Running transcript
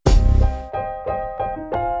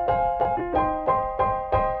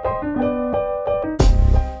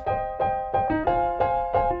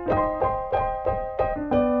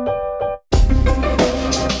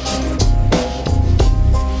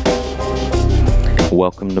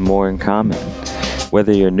Welcome to More in Common.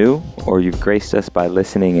 Whether you're new or you've graced us by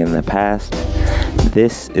listening in the past,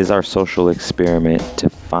 this is our social experiment to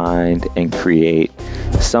find and create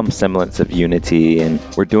some semblance of unity, and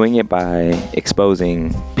we're doing it by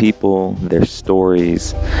exposing people, their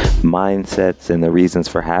stories, mindsets, and the reasons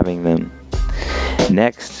for having them.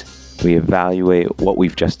 Next, we evaluate what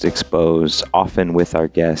we've just exposed, often with our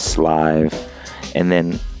guests live, and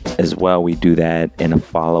then as well, we do that in a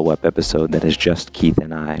follow-up episode that is just Keith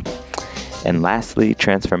and I. And lastly,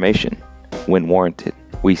 transformation. When warranted,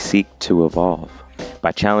 we seek to evolve.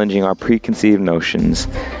 By challenging our preconceived notions,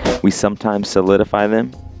 we sometimes solidify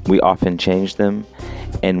them, we often change them,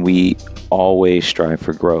 and we always strive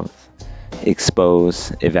for growth.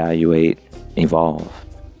 Expose, evaluate, evolve.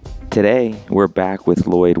 Today, we're back with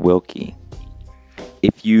Lloyd Wilkie.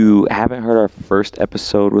 If you haven't heard our first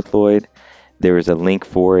episode with Lloyd, there is a link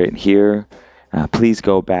for it here. Please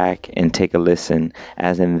go back and take a listen,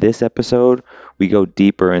 as in this episode, we go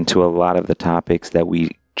deeper into a lot of the topics that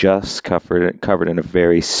we just covered in a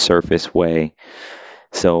very surface way.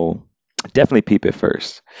 So definitely peep it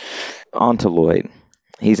first. On to Lloyd.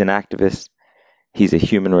 He's an activist. He's a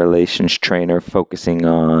human relations trainer focusing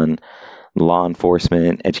on law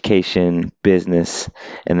enforcement, education, business,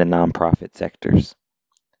 and the nonprofit sectors.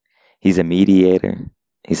 He's a mediator.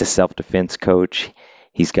 He's a self-defense coach.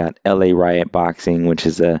 He's got LA Riot Boxing, which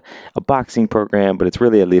is a boxing program, but it's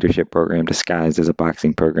really a leadership program disguised as a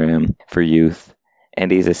boxing program for youth.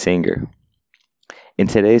 And he's a singer. In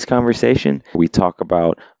today's conversation, we talk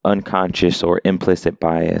about unconscious or implicit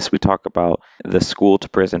bias. We talk about the school to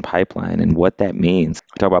prison pipeline and what that means.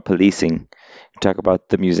 We talk about policing. We talk about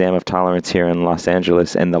the Museum of Tolerance here in Los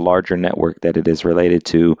Angeles and the larger network that it is related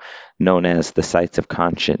to, known as the Sites of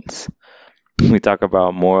Conscience. We talk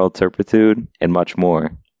about moral turpitude and much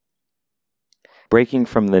more. Breaking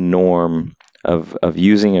from the norm of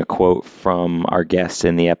using a quote from our guests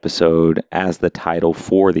in the episode as the title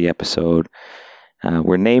for the episode,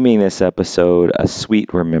 we're naming this episode A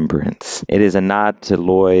Sweet Remembrance. It is a nod to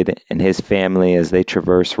Lloyd and his family as they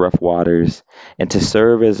traverse rough waters, and to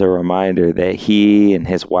serve as a reminder that he and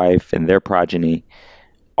his wife and their progeny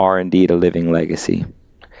are indeed a living legacy.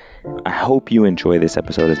 I hope you enjoy this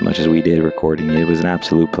episode as much as we did recording it. It was an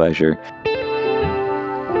absolute pleasure.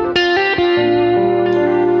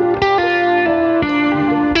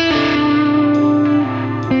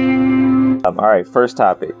 All right, first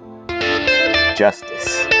topic.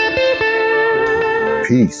 Justice.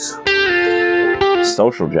 Peace.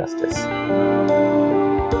 Social justice.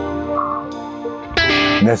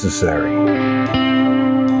 Necessary.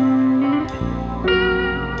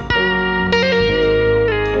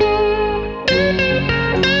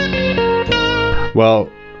 Well,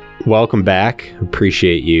 welcome back.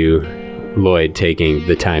 Appreciate you, Lloyd, taking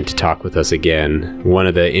the time to talk with us again. One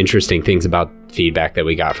of the interesting things about feedback that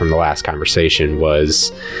we got from the last conversation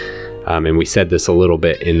was, and we said this a little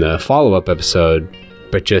bit in the follow-up episode,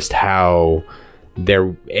 but just how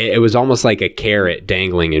it was almost like a carrot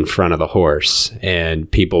dangling in front of the horse,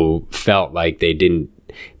 and people felt like they didn't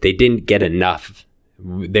get enough.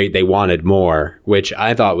 They wanted more, which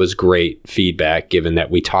I thought was great feedback, given that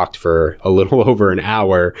we talked for a little over an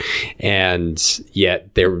hour, and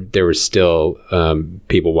yet there was still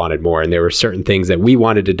people wanted more, and there were certain things that we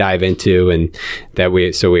wanted to dive into, and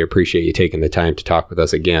so we appreciate you taking the time to talk with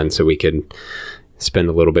us again, so we could spend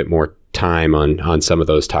a little bit more time on some of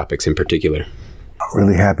those topics in particular. I'm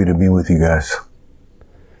really happy to be with you guys.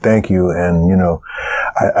 Thank you, and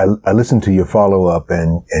I listened to your follow-up,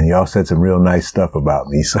 and y'all said some real nice stuff about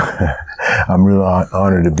me, so I'm real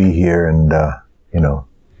honored to be here, and,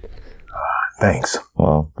 thanks.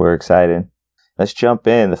 Well, we're excited. Let's jump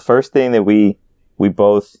in. The first thing that we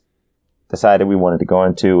both decided we wanted to go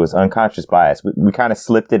into was unconscious bias. We kind of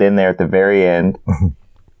slipped it in there at the very end.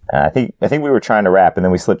 I think we were trying to wrap, and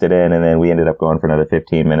then we slipped it in, and then we ended up going for another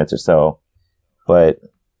 15 minutes or so. But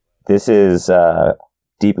this is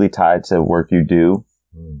deeply tied to work you do.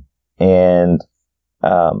 And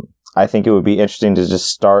I think it would be interesting to just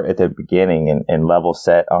start at the beginning and level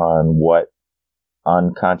set on what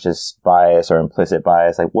unconscious bias or implicit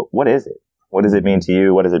bias, like what is it? What does it mean to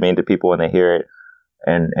you? What does it mean to people when they hear it?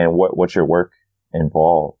 And what's your work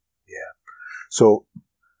involved? Yeah. So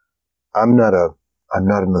I'm not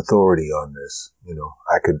an authority on this.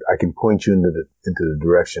 I can point you into the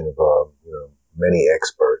direction of many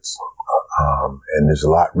experts. And there's a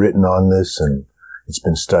lot written on this, and it's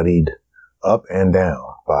been studied up and down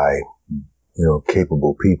by,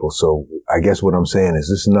 capable people. So I guess what I'm saying is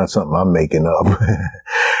this is not something I'm making up.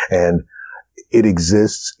 And it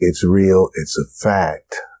exists. It's real. It's a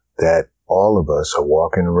fact that all of us are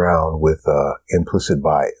walking around with implicit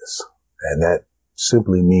bias, and that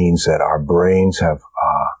simply means that our brains have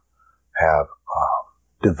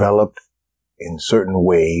developed in certain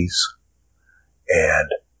ways, and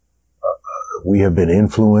we have been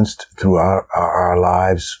influenced through our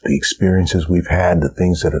lives, the experiences we've had, the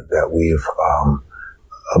things that we've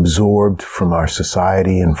absorbed from our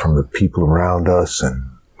society and from the people around us, and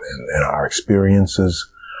our experiences,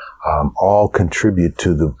 all contribute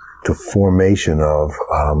to the formation of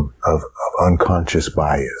unconscious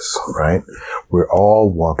bias, right? We're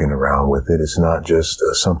all walking around with it. It's not just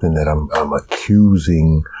something that I'm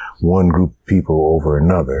accusing one group of people over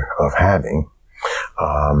another of having.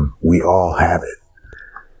 We all have it.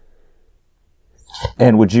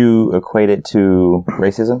 And would you equate it to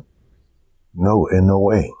racism? No, in no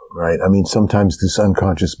way, right? I mean, sometimes this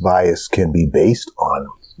unconscious bias can be based on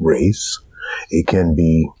race. It can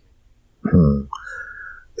be,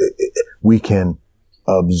 we can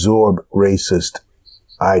absorb racist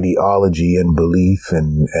ideology and belief,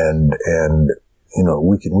 and you know,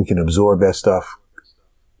 we can absorb that stuff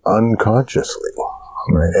unconsciously,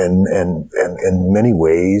 right? And in many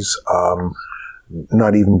ways,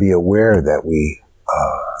 not even be aware that we,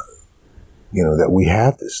 that we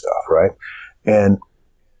have this stuff, right? And,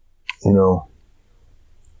 you know,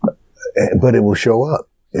 but it will show up.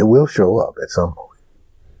 It will show up at some point.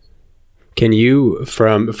 Can you,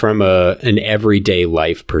 from an everyday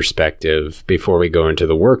life perspective, before we go into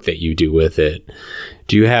the work that you do with it,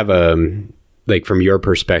 do you have from your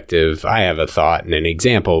perspective, I have a thought and an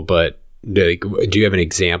example, but do you have an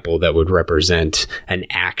example that would represent an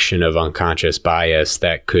action of unconscious bias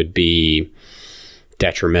that could be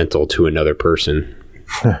detrimental to another person?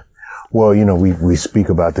 Well, you know, we speak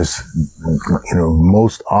about this, you know,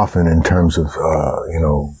 most often in terms of,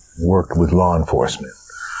 work with law enforcement.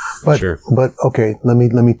 But, sure. But okay, let me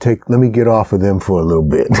get off of them for a little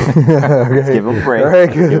bit. Okay? Give them a break. All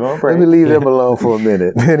right, Give them a break. Let me leave them alone for a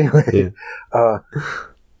minute. Anyway,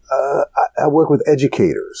 I work with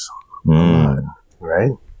educators,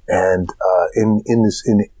 right? And in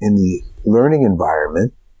the learning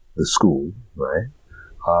environment, the school, right?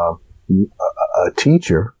 A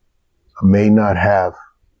teacher may not have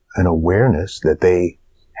an awareness that they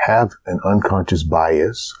have an unconscious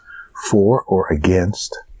bias for or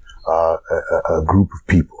against a group of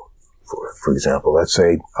people. For example, let's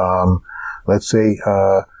say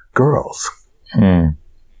girls,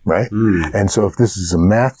 right? And so if this is a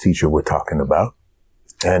math teacher we're talking about,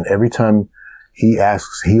 and every time he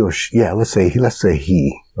asks, he or she, let's say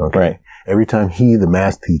he, okay? Right. Every time the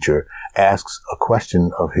math teacher, asks a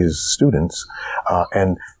question of his students,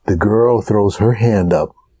 and the girl throws her hand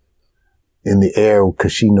up in the air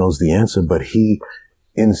because she knows the answer, but he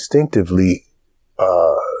instinctively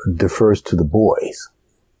defers to the boys.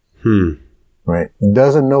 Right?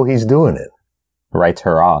 Doesn't know he's doing it. Writes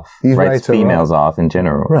her off. He writes females off in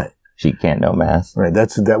general. Right. She can't know math. Right.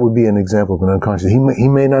 That would be an example of an unconscious. He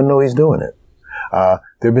may not know he's doing it.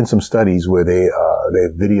 There have been some studies where they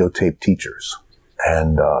videotape teachers,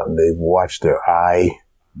 and they watched their eye,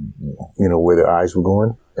 you know, where their eyes were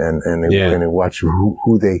going, and they watched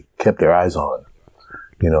who they kept their eyes on,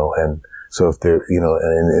 you know. And so if they're, you know,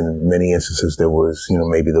 and in many instances there was, you know,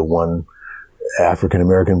 maybe the one African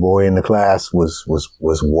American boy in the class was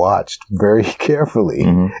watched very carefully,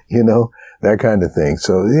 you know, that kind of thing.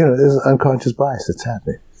 So, you know, there's unconscious bias that's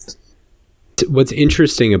happening. What's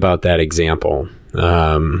interesting about that example,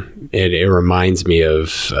 it reminds me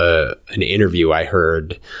of an interview I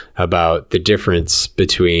heard about the difference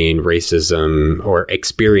between racism or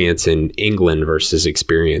experience in England versus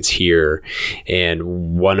experience here.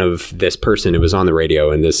 And one of this person, it was on the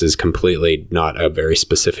radio, and this is completely not a very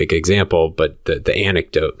specific example, but the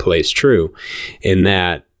anecdote plays true in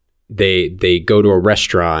that they go to a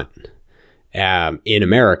restaurant in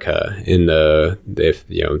America, if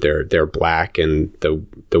you know they're black and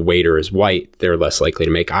the waiter is white, they're less likely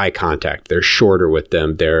to make eye contact. They're shorter with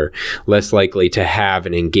them. They're less likely to have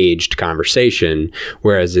an engaged conversation.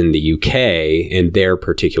 Whereas in the UK, in their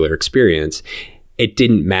particular experience, it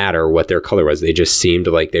didn't matter what their color was. They just seemed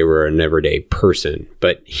like they were an everyday person.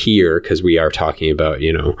 But here, because we are talking about,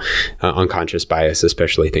 you know, unconscious bias,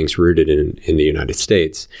 especially things rooted in the United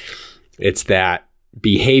States, it's that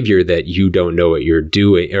behavior that you don't know what you're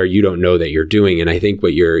doing, or you don't know that you're doing. And I think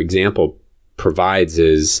what your example provides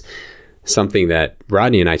is something that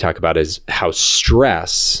Rodney and I talk about, is how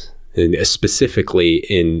stress, and specifically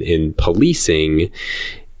in policing,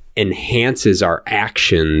 enhances our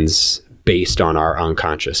actions based on our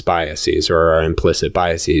unconscious biases or our implicit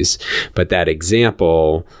biases. But that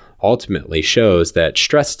example ultimately shows that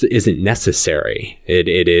stress isn't necessary. It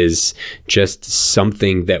is just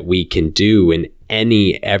something that we can do in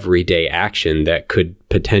any everyday action that could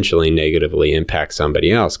potentially negatively impact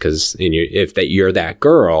somebody else. Because if you're that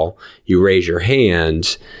girl, you raise your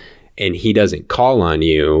hand and he doesn't call on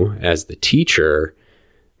you as the teacher,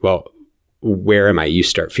 well, where am I? You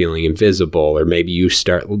start feeling invisible, or maybe you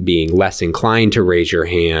start being less inclined to raise your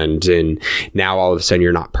hand. And now all of a sudden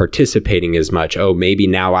you're not participating as much. Oh, maybe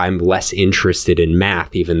now I'm less interested in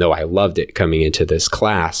math, even though I loved it coming into this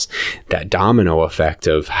class. That domino effect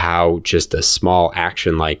of how just a small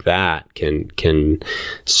action like that can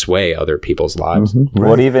sway other people's lives. Mm-hmm. Right.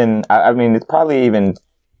 What even, I mean, it's probably even,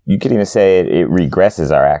 you could even say it regresses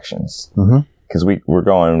our actions, because we're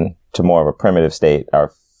going to more of a primitive state.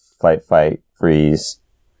 Our fight, freeze,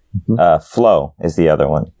 flow is the other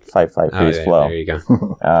one. Fight, freeze, flow. There you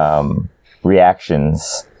go.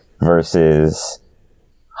 Reactions versus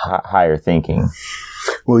higher thinking.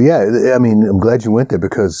 Well, yeah, I mean, I'm glad you went there,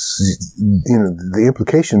 because, the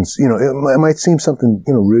implications, it might seem something,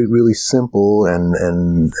 really simple and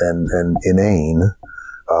inane,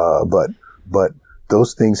 but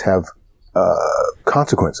those things have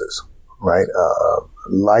consequences, right?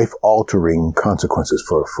 Life-altering consequences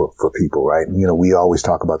for people, right? We always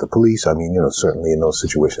talk about the police. I mean, certainly in those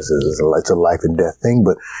situations, it's a life and death thing,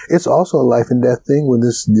 but it's also a life and death thing when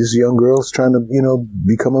this young girl's trying to,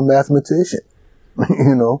 become a mathematician,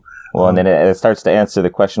 Well, and then it starts to answer the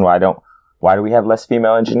question, why do we have less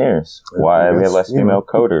female engineers? Why do we have less female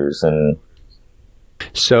coders? And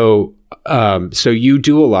so you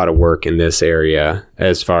do a lot of work in this area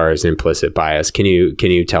as far as implicit bias. Can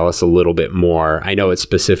you tell us a little bit more? I know it's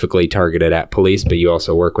specifically targeted at police, but you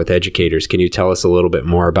also work with educators. Can you tell us a little bit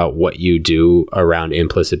more about what you do around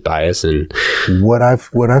implicit bias and what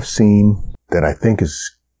I've seen that I think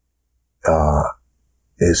is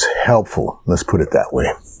helpful? Let's put it that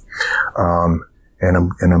way.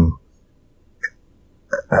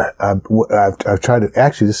 I've tried to,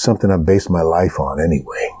 actually, this is something I've based my life on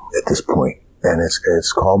anyway at this point, and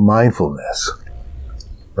it's called mindfulness,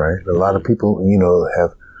 right? A lot of people,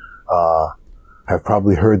 have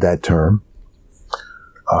probably heard that term.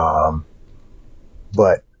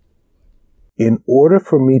 But in order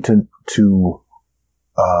for me to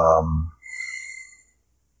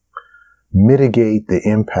mitigate the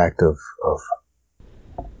impact of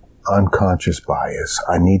unconscious bias,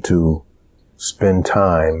 I need to spend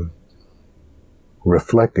time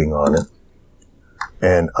reflecting on it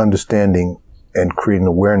and understanding and creating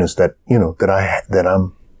awareness that, that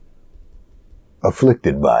I'm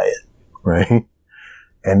afflicted by it, right?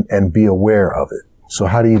 And be aware of it. So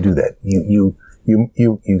how do you do that? You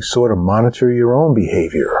sort of monitor your own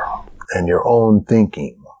behavior and your own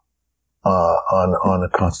thinking, on a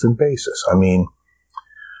constant basis. I mean,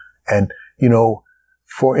 and,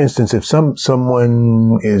 for instance, if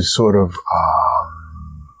someone is sort of,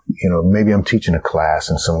 maybe I'm teaching a class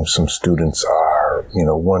and some students are,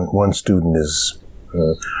 one student is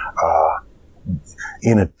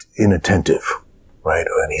inattentive, right?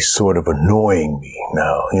 And he's sort of annoying me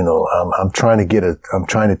now. I'm trying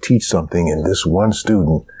to teach something, and this one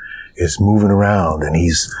student is moving around and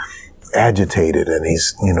he's agitated and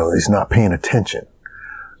he's not paying attention.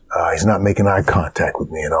 He's not making eye contact with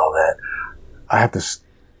me and all that. I have to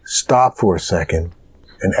stop for a second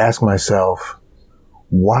and ask myself,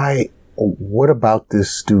 what about this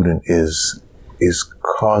student is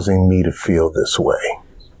causing me to feel this way,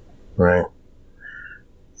 right?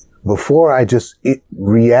 Before I just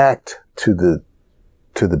react to the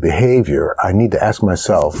behavior, I need to ask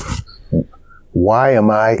myself, why am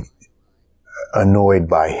I annoyed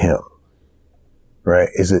by him, right?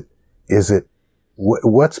 Is it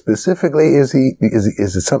what specifically is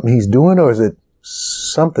it something he's doing, or is it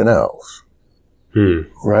something else?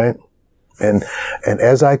 Right? And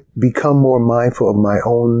as I become more mindful of my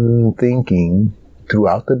own thinking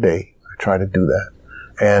throughout the day, I try to do that.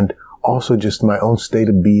 And also just my own state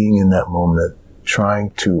of being in that moment,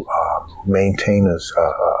 trying to maintain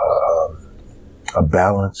a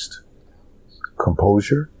balanced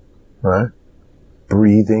composure, right?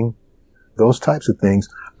 Breathing. Those types of things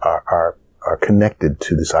are connected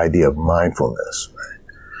to this idea of mindfulness, right?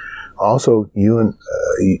 Also,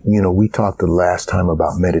 we talked the last time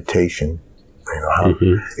about meditation, how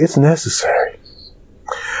it's necessary.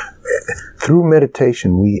 Through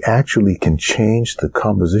meditation, we actually can change the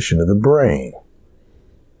composition of the brain,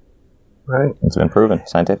 right? It's been proven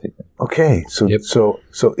scientifically. Okay, so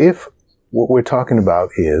if what we're talking about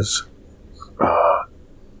is,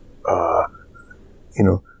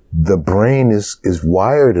 the brain is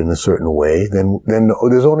wired in a certain way, then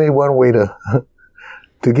there's only one way to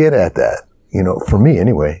to get at that, for me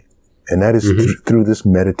anyway. And that is through this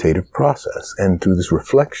meditative process and through this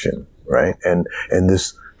reflection, right? And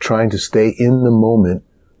this trying to stay in the moment,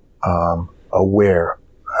 aware,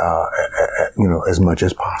 as much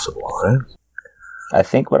as possible, right? I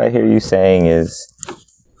think what I hear you saying is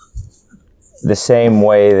the same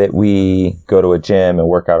way that we go to a gym and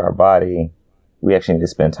work out our body, we actually need to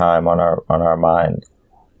spend time on our mind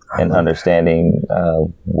and understanding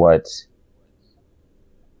what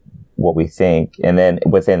we think, and then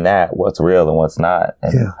within that, what's real and what's not,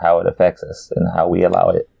 and how it affects us and how we allow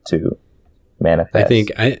it to manifest.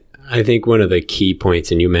 I think one of the key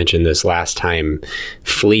points, and you mentioned this last time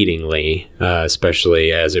fleetingly,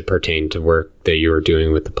 especially as it pertained to work that you were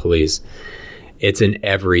doing with the police, it's an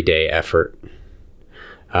everyday effort.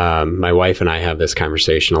 My wife and I have this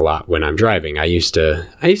conversation a lot when I'm driving. I used to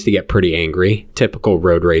get pretty angry, typical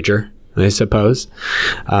road rager, I suppose.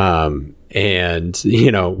 And,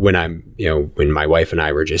 when my wife and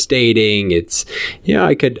I were just dating, it's,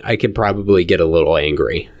 I could probably get a little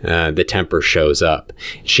angry. The temper shows up.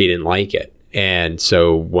 She didn't like it. And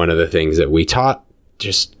so one of the things that we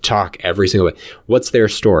just talk every single day. What's their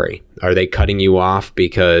story? Are they cutting you off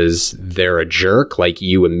because they're a jerk? Like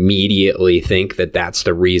you immediately think that that's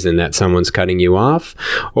the reason that someone's cutting you off?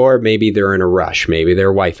 Or maybe they're in a rush. Maybe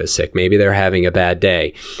their wife is sick. Maybe they're having a bad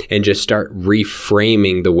day. And just start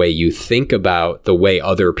reframing the way you think about the way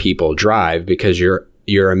other people drive, because your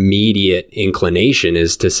immediate inclination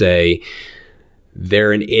is to say,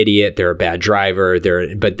 they're an idiot, they're a bad driver,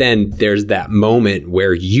 but then there's that moment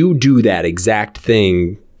where you do that exact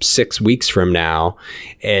thing 6 weeks from now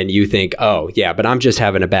and you think, oh yeah, but I'm just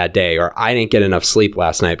having a bad day, or I didn't get enough sleep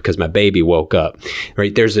last night because my baby woke up,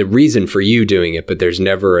 right? There's a reason for you doing it, but there's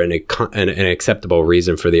never an acceptable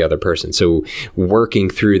reason for the other person. So working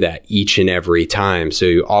through that each and every time,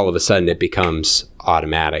 so all of a sudden it becomes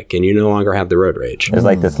automatic and you no longer have the road rage. There's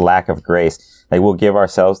like this lack of grace. Like we'll give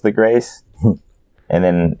ourselves the grace. And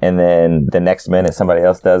then the next minute somebody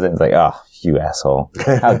else does it. It's like, oh, you asshole!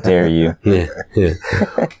 How dare you? Yeah.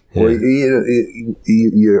 Well,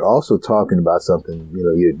 you're also talking about something.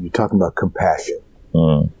 You're talking about compassion.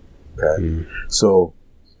 Okay? So,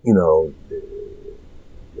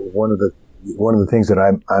 one of the things that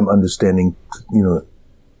I'm understanding,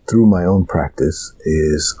 through my own practice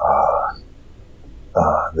is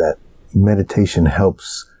that meditation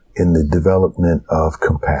helps in the development of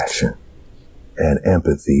compassion and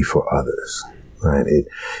empathy for others, right? It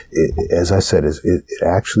as I said, it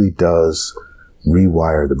actually does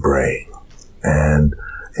rewire the brain, and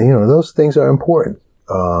those things are important.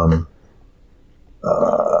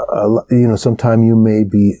 Sometimes you may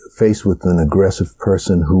be faced with an aggressive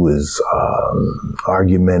person who is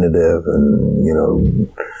argumentative and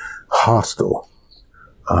hostile.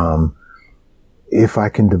 If I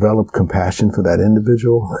can develop compassion for that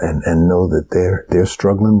individual and know that they're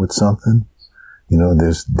struggling with something.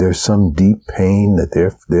 There's some deep pain that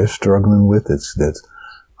they're struggling with. That's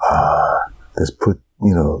put,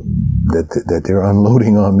 that they're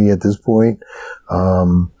unloading on me at this point.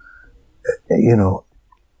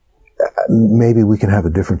 Maybe we can have a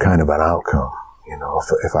different kind of an outcome,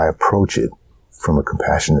 if I approach it from a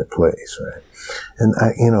compassionate place, right? And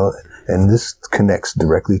and this connects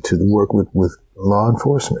directly to the work with law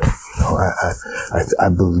enforcement. I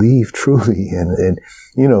believe truly, and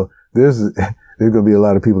there's going to be a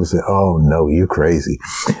lot of people that say, oh, no, you're crazy.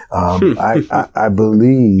 I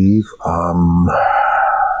believe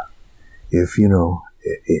if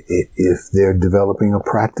they're developing a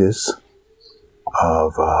practice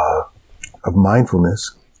of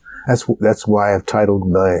mindfulness, that's why I've titled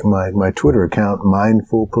my Twitter account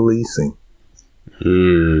Mindful Policing.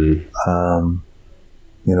 I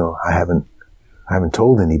haven't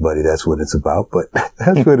told anybody that's what it's about, but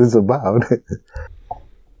that's what it's about.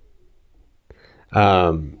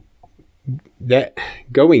 That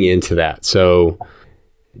going into that, so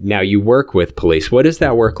now you work with police. What does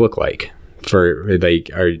that work look like? For like,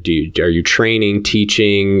 are you training,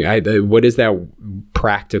 teaching? What does that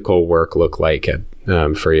practical work look like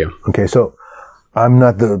for you? Okay, so I'm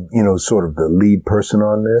not the sort of the lead person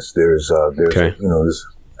on this. There's okay. This,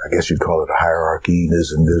 I guess you'd call it a hierarchy.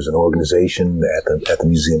 There's an organization at the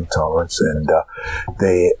Museum of Tolerance, and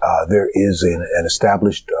there is an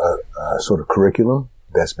established sort of curriculum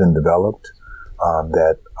that's been developed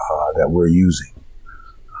that we're using.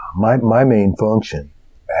 My main function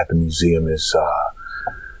at the museum is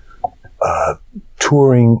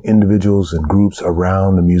touring individuals and groups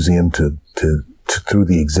around the museum to through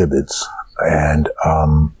the exhibits and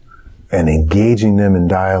engaging them in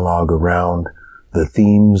dialogue around the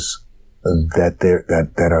themes that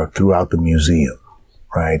are throughout the museum.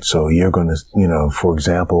 right? So you're going to, for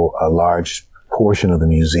example, a large portion of the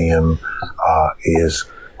museum is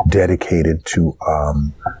dedicated to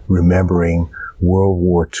remembering World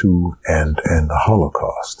War II and the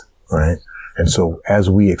Holocaust, right? And so as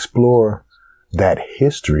we explore that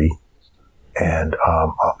history and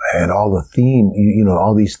all the theme,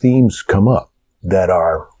 all these themes come up that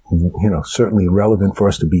are, certainly relevant for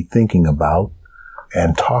us to be thinking about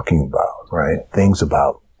and talking about, right? Things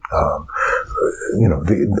about,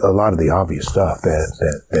 a lot of the obvious stuff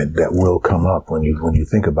that will come up when you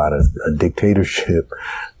think about a dictatorship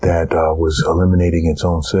that was eliminating its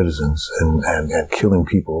own citizens and killing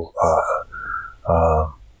people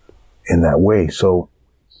in that way. So,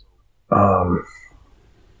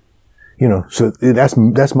 so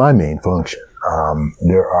that's my main function.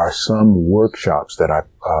 There are some workshops that I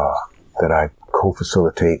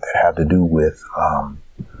co-facilitate that have to do with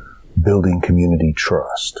building community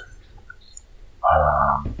trust.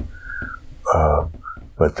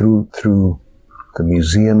 But through the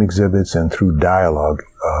museum exhibits and through dialogue,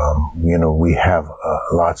 we have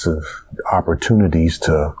lots of opportunities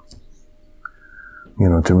to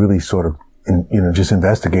really sort of, just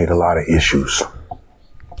investigate a lot of issues.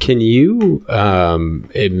 Can you,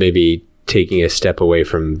 maybe taking a step away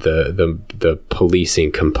from the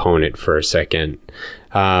policing component for a second,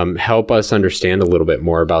 help us understand a little bit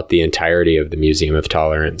more about the entirety of the Museum of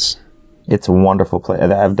Tolerance? It's a wonderful place.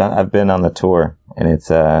 I've been on the tour, and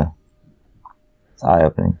it's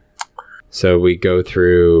eye-opening. So we go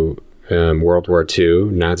through World War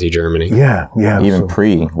II, Nazi Germany. Yeah. Even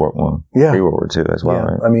pre-World War II as well. Yeah.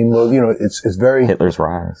 Right? I mean, it's very Hitler's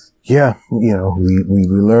rise. Yeah, we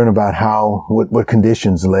learn about what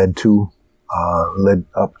conditions led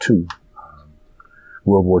up to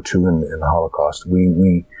World War II and the Holocaust.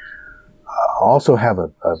 We also have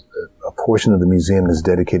a portion of the museum that's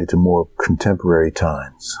dedicated to more contemporary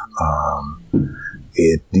times.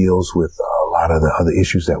 It deals with a lot of the other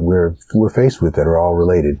issues that we're faced with that are all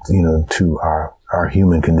related, to our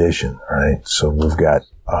human condition, right? So we've got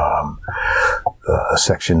a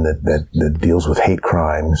section that deals with hate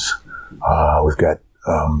crimes. We've got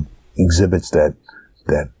exhibits that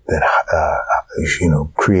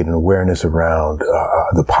create an awareness around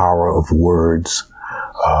the power of words,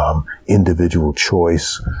 individual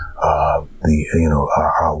choice, our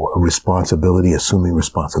responsibility, assuming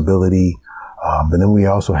responsibility. And then we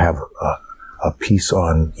also have a piece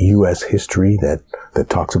on U.S. history that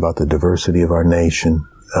talks about the diversity of our nation,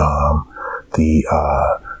 the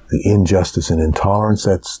injustice and intolerance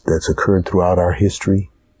that's occurred throughout our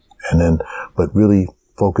history, but really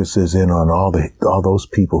focuses in on all those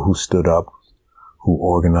people who stood up, who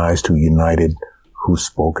organized, who united, who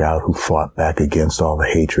spoke out, who fought back against all the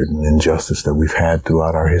hatred and injustice that we've had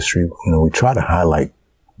throughout our history. We try to highlight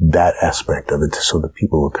that aspect of it so that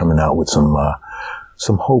people are coming out with some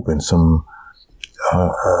hope and some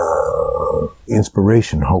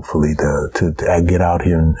inspiration, hopefully, to get out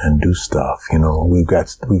here and do stuff. We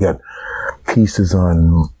got pieces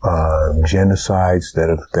on genocides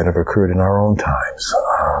that have occurred in our own times.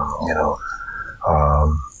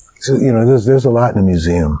 So, there's a lot in the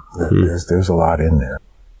museum. There's a lot in there.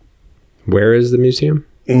 Where is the museum?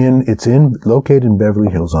 It's located in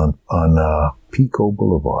Beverly Hills on Pico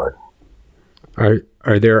Boulevard.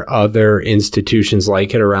 Are there other institutions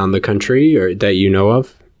like it around the country or that you know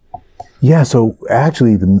of? Yeah, so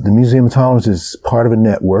actually the Museum of Tolerance is part of a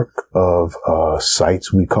network of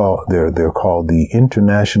sites. They're called the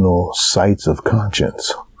International Sites of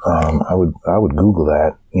Conscience. I would Google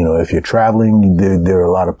that. If you're traveling, there are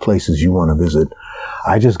a lot of places you want to visit.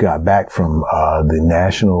 I just got back from the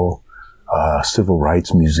National Civil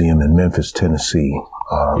Rights Museum in Memphis, Tennessee,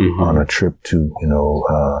 on a trip to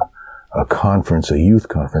a conference, a youth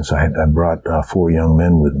conference. I brought 4 young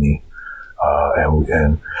men with me,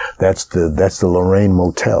 and that's the Lorraine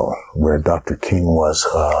Motel where Dr. King was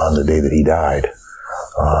on the day that he died.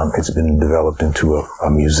 It's been developed into a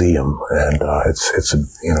museum, and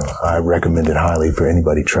I recommend it highly for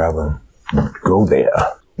anybody traveling. Go there.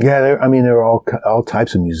 Yeah, there are all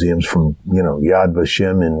types of museums, from Yad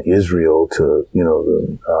Vashem in Israel to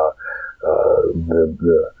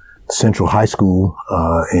the Central High School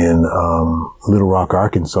in Little Rock,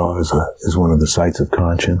 Arkansas is one of the sites of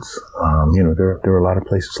conscience. There are a lot of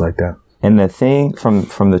places like that. And the thing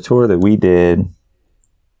from the tour that we did,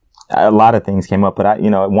 a lot of things came up, but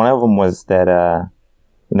one of them was that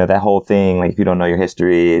that whole thing, like, if you don't know your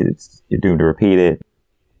history, you're doomed to repeat it.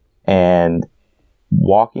 And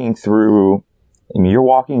you're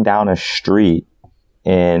walking down a street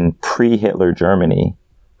in pre-Hitler Germany.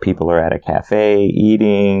 People are at a cafe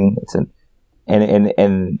eating.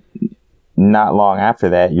 And not long after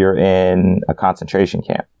that, you're in a concentration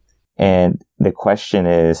camp. And the question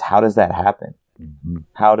is, how does that happen? Mm-hmm.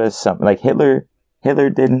 How does something like Hitler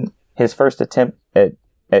didn't, his first attempt at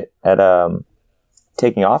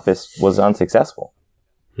taking office was unsuccessful.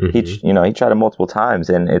 Mm-hmm. He tried it multiple times,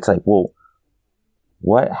 and it's like, well,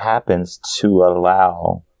 what happens to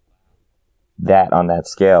allow that on that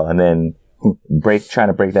scale? And then trying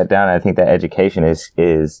to break that down. I think that education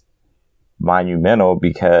is monumental,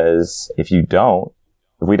 because if we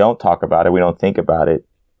don't talk about it, we don't think about it,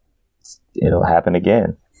 it'll happen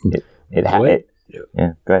again.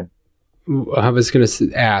 Yeah, go ahead. I was going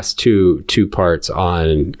to ask two parts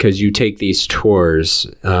on, because you take these tours.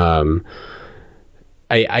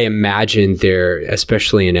 I imagine there,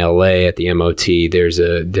 especially in LA at the MOT, there's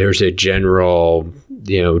a general,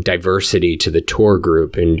 diversity to the tour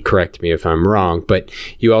group, and correct me if I'm wrong, but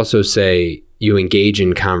you also say you engage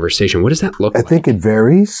in conversation. What does that look like? I think it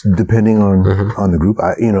varies depending on the group.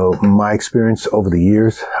 My experience over the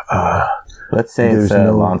years, let's say it's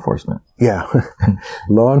law enforcement. Yeah.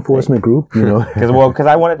 Law enforcement group, Because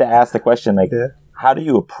I wanted to ask the question, how do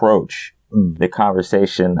you approach the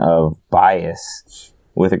conversation of bias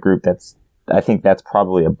with a group I think that's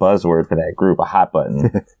probably a buzzword for that group, a hot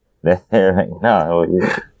button. That they're like, no.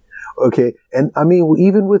 Okay. And I mean,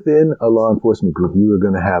 even within a law enforcement group, you are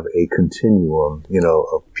going to have a continuum,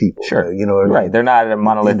 of people. Sure. Right. They're not a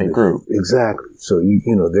monolithic group. Exactly. So,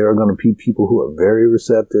 there are going to be people who are very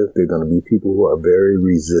receptive. There are going to be people who are very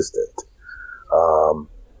resistant.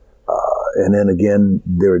 And then again,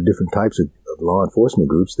 there are different types of law enforcement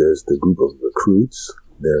groups. There's the group of recruits.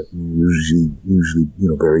 They're usually,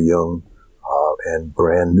 very young, and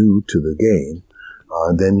brand new to the game.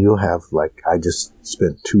 Then you'll have, I just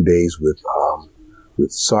spent 2 days with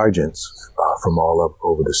sergeants from all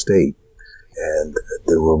over the state, and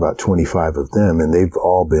there were about 25 of them, and they've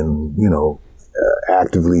all been,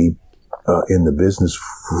 actively in the business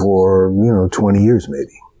for 20 years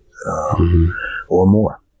maybe, or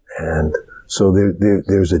more, and so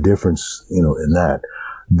there's a difference, in that.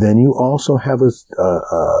 Then you also have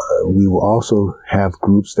we will also have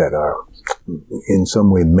groups that are in some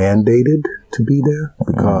way mandated to be there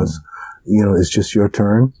because, it's just your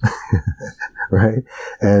turn. Right.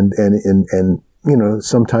 And,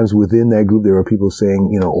 sometimes within that group, there are people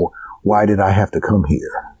saying, why did I have to come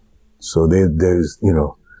here? So there's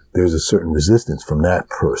a certain resistance from that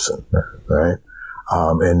person. Right.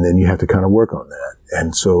 And then you have to kind of work on that.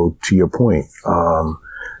 And so to your point,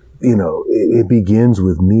 it begins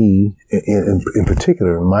with me, in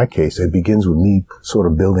particular, in my case, it begins with me sort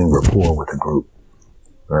of building rapport with the group,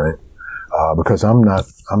 right? Because I'm not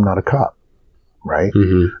a cop, right?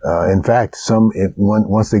 Mm-hmm. In fact,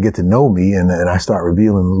 once they get to know me and I start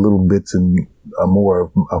revealing little bits and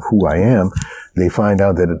more of who I am, they find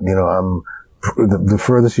out that, I'm the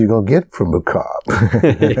furthest you're going to get from a cop.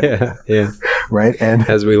 Yeah. Right? And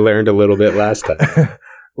as we learned a little bit last time.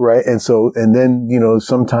 Right. And so, and then,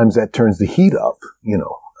 sometimes that turns the heat up,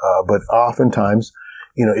 but oftentimes,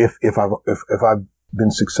 if I've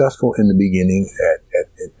been successful in the beginning at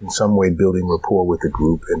in some way building rapport with the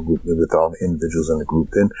group and with all the individuals in the group,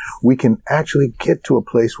 then we can actually get to a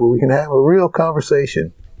place where we can have a real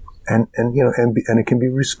conversation and it can be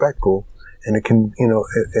respectful and it can,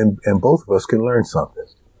 and both of us can learn something,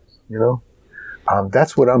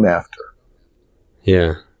 that's what I'm after.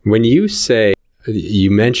 Yeah. When you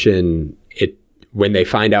mention it, when they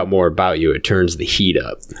find out more about you, it turns the heat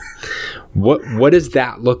up. What does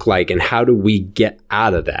that look like, and how do we get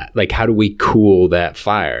out of that? How do we cool that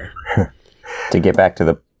fire? To get back to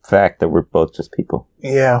the fact that we're both just people.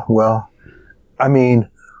 Yeah, well, I mean,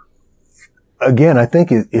 again, I think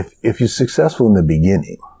if you're successful in the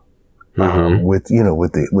beginning, with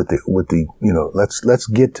the let's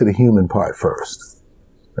get to the human part first,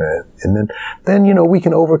 right? And then we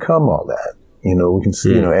can overcome all that. We can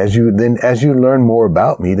see, as you learn more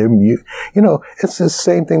about me, then it's the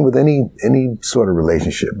same thing with any sort of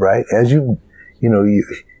relationship, right? As you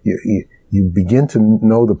begin to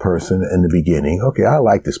know the person in the beginning. Okay, I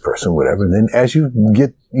like this person, whatever. And then as you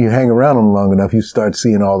hang around them long enough, you start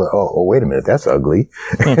seeing all the, oh, wait a minute, that's ugly.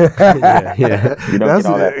 Yeah. You don't get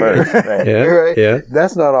all that first. Right? Yeah, right? Yeah.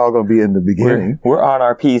 That's not all going to be in the beginning. We're on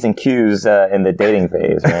our P's and Q's in the dating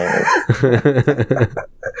phase, right?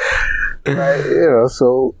 Right,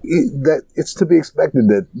 so that it's to be expected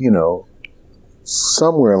that,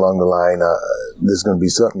 somewhere along the line, there's going to be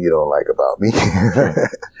something you don't like about me.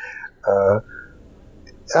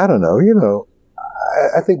 I don't know,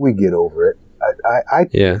 I think we get over it.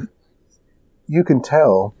 You can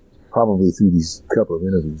tell probably through these couple of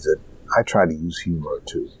interviews that I try to use humor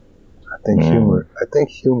too. I think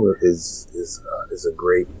humor is a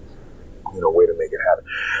great, way to make it happen.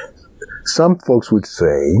 Some folks would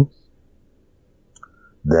say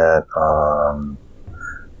that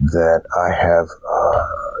that I have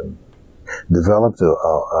developed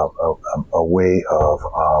a way of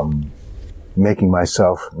making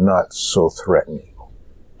myself not so threatening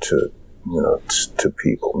to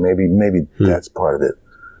people. Maybe that's part of it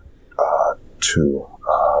too.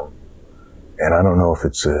 And I don't know if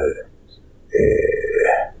it's I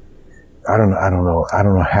don't know. I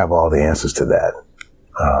don't have all the answers to that.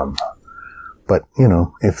 But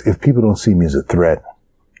if people don't see me as a threat,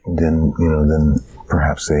 then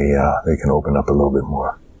perhaps they can open up a little bit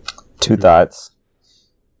more. Two thoughts.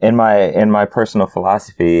 In my personal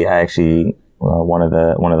philosophy, I actually one of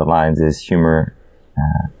the lines is humor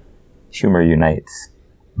unites.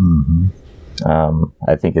 Mm-hmm.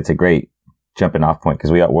 I think it's a great jumping off point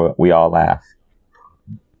because we all laugh.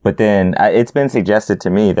 But then it's been suggested to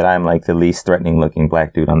me that I'm like the least threatening looking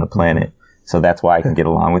black dude on the planet. So that's why I can get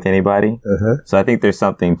along with anybody. Uh-huh. So I think there's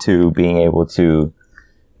something to being able to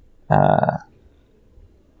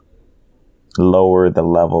lower the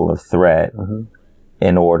level of threat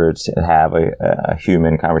in order to have a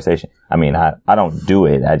human conversation. I mean, I don't do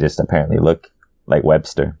it. I just apparently look like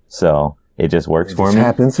Webster. So it just works for me. It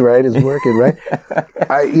happens, right? It's working, right?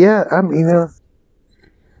 I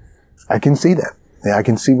can see that. Yeah, I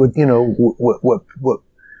can see what it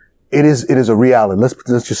is. It is a reality. Let's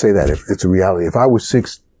just say that it's a reality. If I was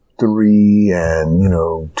 6'3" and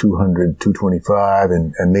 200, 225,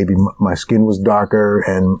 and maybe my skin was darker,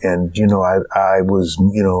 and I was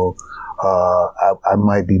I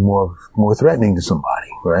might be more threatening to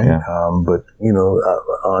somebody, right? Yeah. But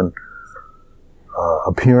on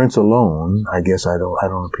appearance alone, I guess I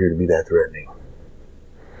don't appear to be that threatening.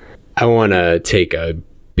 I want to take a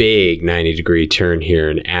big 90-degree turn here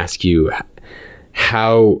and ask you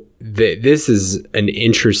how this is an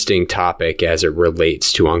interesting topic as it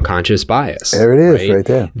relates to unconscious bias. There it is, right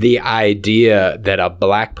there. The idea that a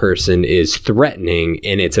black person is threatening,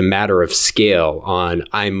 and it's a matter of scale on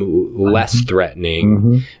I'm less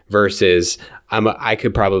threatening versus I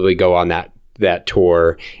could probably go on that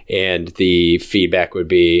tour and the feedback would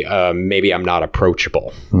be maybe I'm not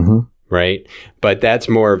approachable. Right? But that's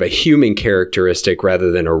more of a human characteristic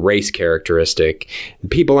rather than a race characteristic.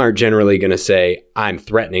 People aren't generally going to say, I'm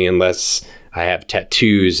threatening unless I have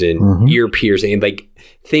tattoos and ear piercing and like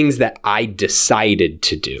things that I decided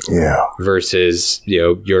to do versus,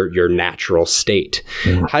 your natural state.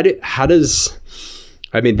 How does,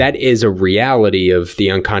 I mean, that is a reality of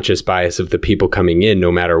the unconscious bias of the people coming in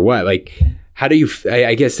no matter what. Like, how do you,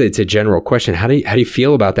 I guess it's a general question. How do you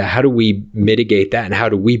feel about that? How do we mitigate that? And how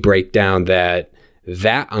do we break down that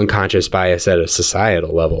unconscious bias at a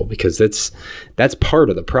societal level? Because that's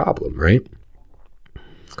part of the problem, right?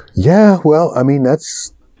 Yeah. Well, I mean, I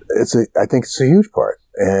think it's a huge part.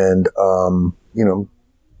 And,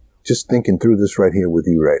 just thinking through this right here with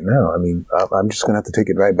you right now, I mean, I'm just going to have to take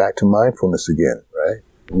it right back to mindfulness again, right?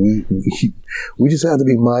 We just have to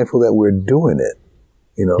be mindful that we're doing it.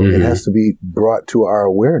 It has to be brought to our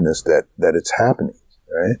awareness that it's happening,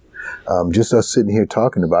 right? Just us sitting here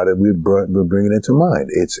talking about it, we're bringing it to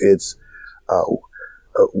mind.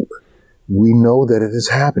 We know that it is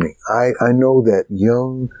happening. I know that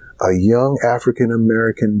a young African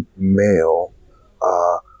American male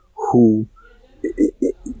who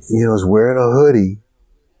is wearing a hoodie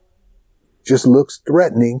just looks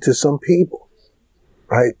threatening to some people,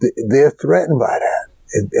 right? They're threatened by that,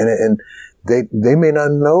 and they may not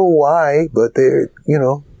know why, but they're,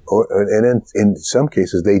 and in some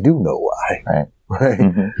cases they do know why. Right.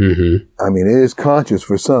 I mean, it is conscious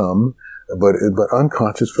for some, but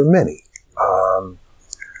unconscious for many.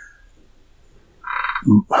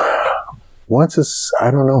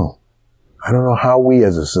 I don't know how we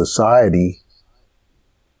as a society.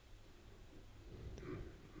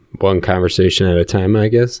 One conversation at a time, I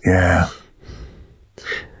guess. Yeah.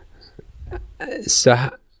 So,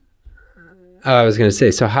 I was going to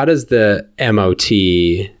say, so how does the MOT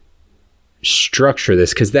structure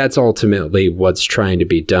this? Because that's ultimately what's trying to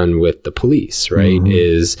be done with the police, right?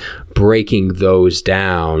 Is breaking those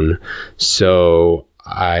down so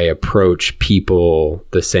I approach people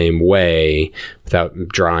the same way without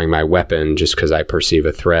drawing my weapon just because I perceive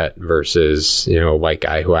a threat versus, a white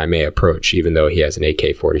guy who I may approach even though he has an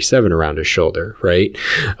AK-47 around his shoulder, right?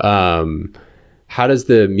 How does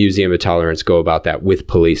the Museum of Tolerance go about that with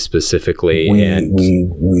police specifically?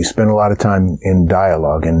 We spend a lot of time in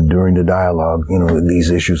dialogue, and during the dialogue,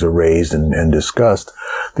 these issues are raised and discussed.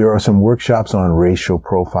 There are some workshops on racial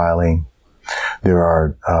profiling. There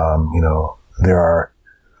are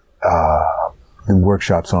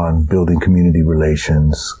workshops on building community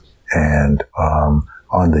relations and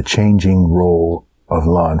on the changing role of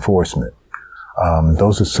law enforcement.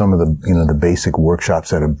 Those are some of the basic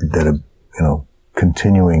workshops that are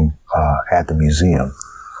continuing at the museum.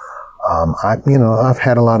 I've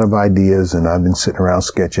had a lot of ideas, and I've been sitting around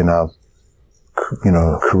sketching out,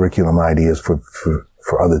 curriculum ideas for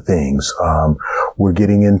other things. We're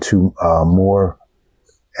getting into more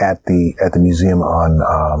at the museum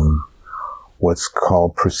on what's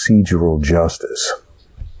called procedural justice,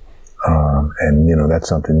 and that's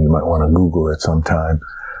something you might want to Google at some time.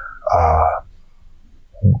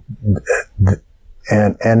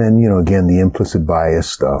 And then again, the implicit bias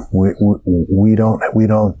stuff. We don't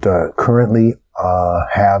currently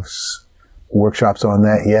have workshops on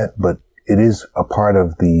that yet, but it is a part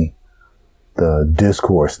of the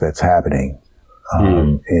discourse that's happening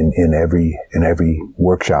in every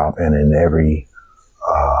workshop and in every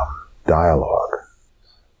dialogue.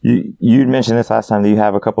 You mentioned this last time that you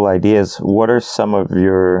have a couple ideas. What are some of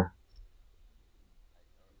your?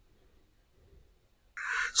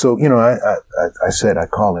 So, I said I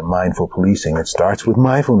call it mindful policing. It starts with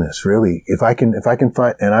mindfulness, really. If I can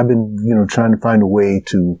find, and I've been, trying to find a way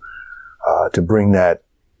to bring that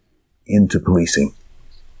into policing,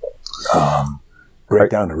 break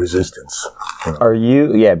down the resistance. Are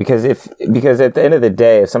you? Yeah, because at the end of the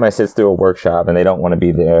day, if somebody sits through a workshop and they don't want to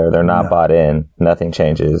be there, they're not bought in, nothing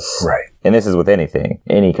changes. Right. And this is with anything,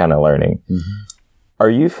 any kind of learning. Mm-hmm. Are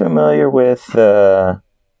you familiar with the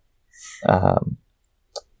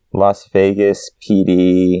Las Vegas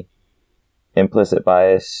PD implicit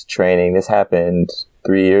bias training? This happened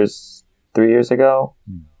 3 years ago.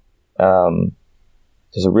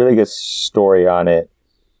 There's a really good story on it,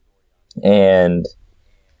 and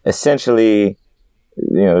essentially,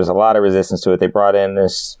 there's a lot of resistance to it. They brought in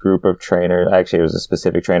this group of trainers. Actually, it was a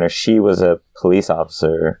specific trainer. She was a police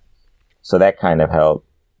officer, so that kind of helped,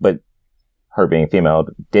 but her being female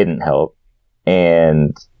didn't help.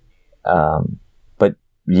 And but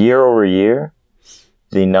year over year,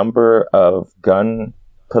 the number of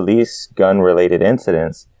gun-related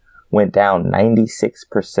incidents went down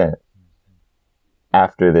 96%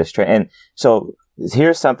 after this training. And so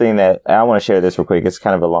here's something that I want to share this real quick. It's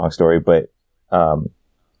kind of a long story, but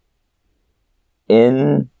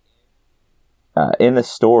in the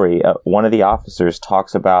story, one of the officers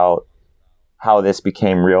talks about how this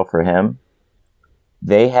became real for him.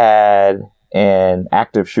 They had an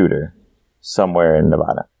active shooter somewhere in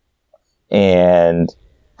Nevada. And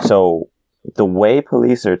so the way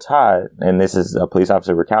police are taught, and this is a police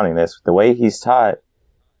officer recounting this, the way he's taught,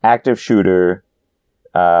 active shooter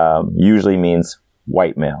usually means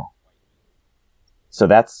white male. So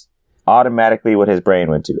that's automatically what his brain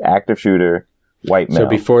went to. Active shooter, white male. So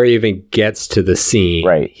before he even gets to the scene,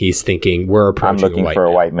 right, he's thinking, we're approaching I'm looking for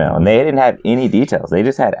a white male. And they didn't have any details. They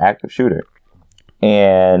just had active shooter.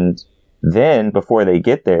 And then before they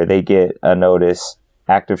get there, they get a notice,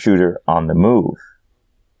 active shooter on the move.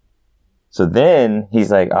 So then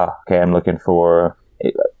he's like, oh, okay, I'm looking for,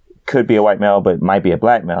 it could be a white male, but might be a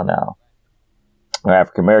black male now, or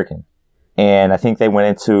African American. And I think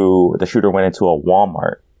the shooter went into a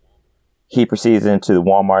Walmart. He proceeds into the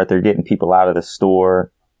Walmart. They're getting people out of the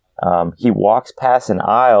store. He walks past an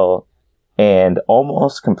aisle and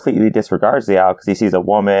almost completely disregards the aisle because he sees a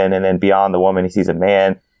woman, and then beyond the woman, he sees a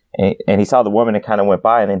man. And he saw the woman and kind of went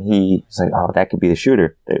by, and then he was like, oh, that could be the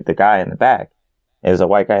shooter, the guy in the back. It was a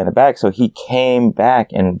white guy in the back. So he came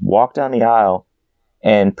back and walked down the aisle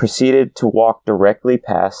and proceeded to walk directly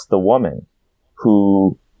past the woman,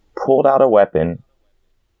 who pulled out a weapon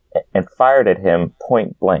and fired at him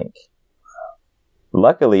point blank.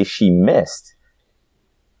 Luckily, she missed.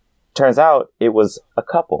 Turns out it was a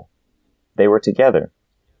couple. They were together.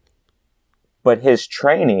 But his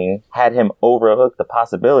training had him overlook the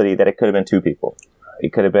possibility that it could have been two people.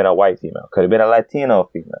 It could have been a white female. Could have been a Latina.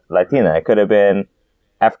 It could have been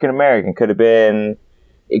African American. It could have been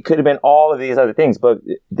all of these other things. But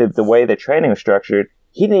the way the training was structured,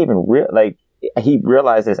 he didn't even he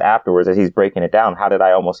realized this afterwards as he's breaking it down. How did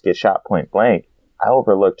I almost get shot point blank? I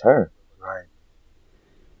overlooked her. Right.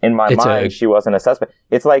 In my mind, she wasn't a suspect.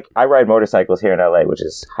 It's like I ride motorcycles here in LA, which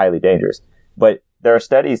is highly dangerous. But there are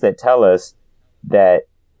studies that tell us that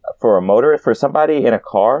for somebody in a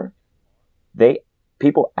car,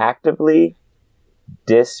 people actively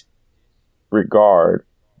disregard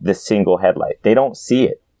the single headlight. They don't see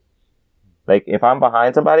it. Like if I'm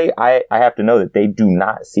behind somebody, I have to know that they do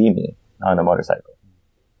not see me on a motorcycle.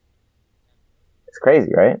 It's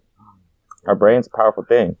crazy, right? Our brain's a powerful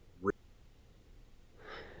thing.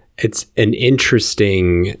 It's an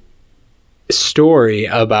interesting story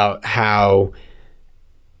about how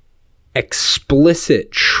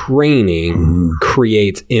explicit training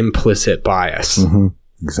creates implicit bias.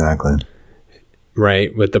 Exactly.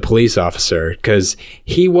 Right, with the police officer, because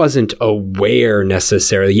he wasn't aware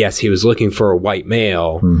necessarily. Yes, he was looking for a white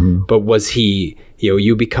male, but was he,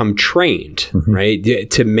 you become trained, right,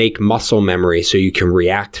 to make muscle memory so you can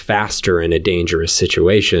react faster in a dangerous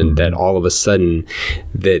situation, that all of a sudden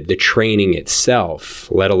the training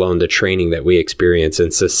itself, let alone the training that we experience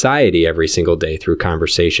in society every single day through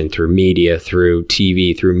conversation, through media, through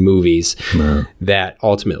TV, through movies, that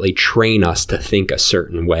ultimately train us to think a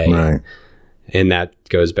certain way. Right. And that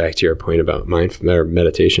goes back to your point about mindfulness or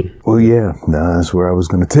meditation. Well, yeah, that's where I was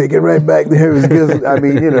going to take it right back there. Because I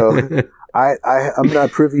mean, I'm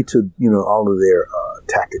not privy to all of their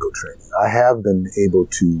tactical training. I have been able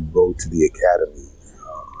to go to the academy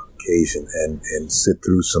on occasion and sit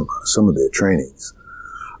through some of their trainings,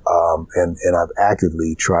 and I've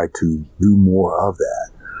actively tried to do more of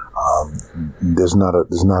that. There's not a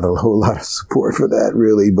whole lot of support for that,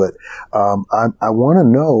 really, but I want to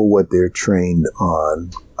know what they're trained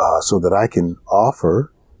on, so that I can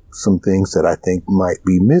offer some things that I think might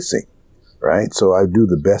be missing, right? So I do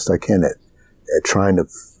the best I can at trying to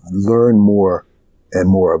learn more and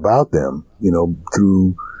more about them,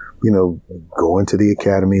 through going to the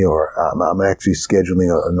academy, or I'm actually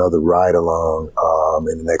scheduling another ride along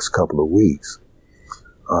in the next couple of weeks.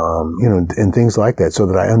 And things like that, so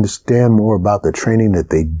that I understand more about the training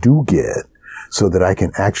that they do get, so that I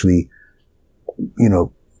can actually,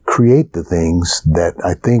 create the things that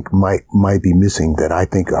I think might be missing, that I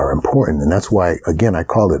think are important. And that's why, again, I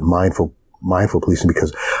call it mindful policing,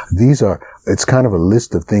 because it's kind of a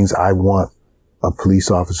list of things I want a police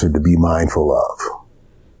officer to be mindful of,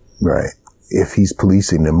 right? If he's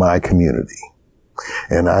policing in my community.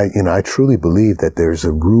 And I truly believe that there's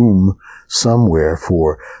a room somewhere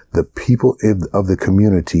for the people of the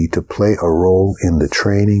community to play a role in the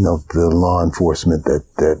training of the law enforcement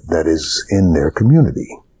that is in their community,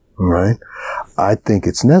 right? I think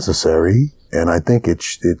it's necessary, and I think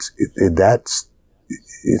it's the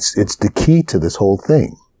key to this whole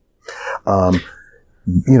thing.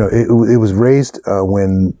 It was raised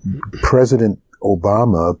when President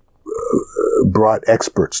Obama brought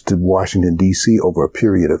experts to Washington, D.C. over a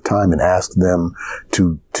period of time and asked them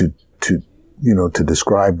to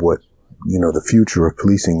describe what, the future of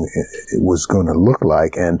policing was going to look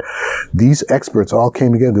like. And these experts all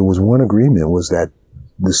came together. There was one agreement, was that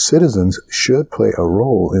the citizens should play a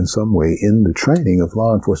role in some way in the training of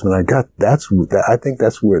law enforcement. I think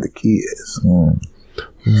that's where the key is.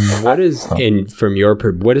 What is,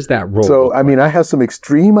 what is that role? So, I mean, I have some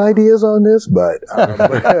extreme ideas on this, but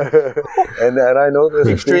and I know there's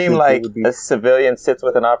extreme, like a civilian sits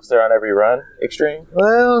with an officer on every run. Extreme?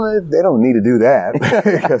 Well, they don't need to do that,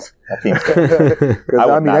 because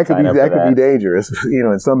that could be dangerous,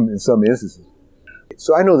 in some instances.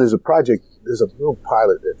 So I know there's a little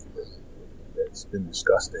pilot that's been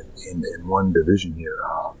discussed in one division here.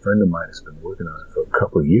 A friend of mine has been working on it for a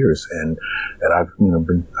couple of years, and I've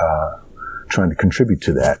been trying to contribute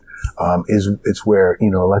to that. It's where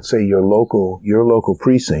let's say your local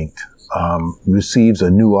precinct receives a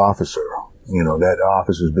new officer. That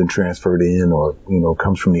officer's been transferred in, or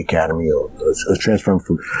comes from the academy, or is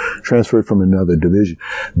transferred from another division.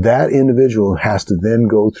 That individual has to then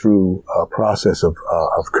go through a process of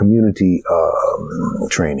community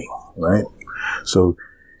training, right? So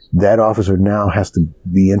that officer now has to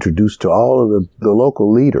be introduced to all of the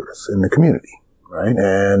local leaders in the community, right?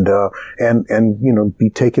 And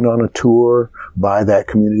be taken on a tour by that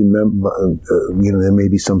community member. There may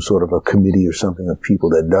be some sort of a committee or something of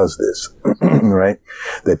people that does this, right?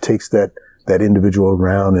 That takes that individual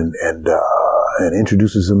around and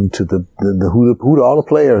introduces them to who all the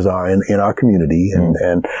players are in our community,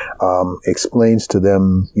 and explains to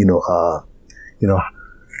them,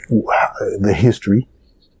 the history,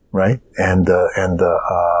 right, and the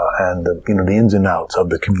ins and outs of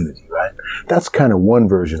the community, right. That's kind of one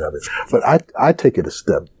version of it. But I take it as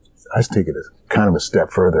kind of a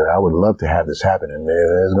step further. I would love to have this happen, and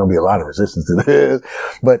there's going to be a lot of resistance to this.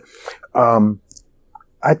 But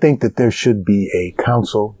I think that there should be a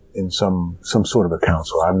council, in some sort of a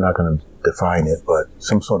council. I'm not going to define it, but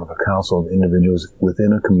some sort of a council of individuals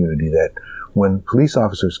within a community that, when police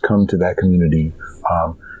officers come to that community,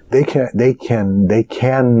 they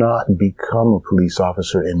cannot become a police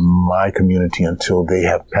officer in my community until they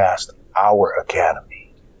have passed our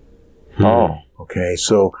academy. Oh, okay.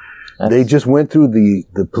 So they just went through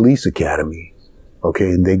the police academy. Okay.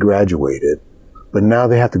 And they graduated, but now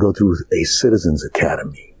they have to go through a citizens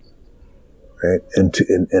academy. right? And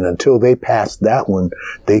until they pass that one,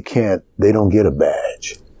 they don't get a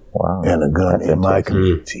badge and a gun in my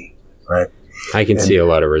community, right? I can see a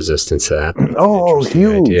lot of resistance to that.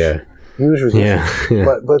 Huge. Idea. Huge resistance.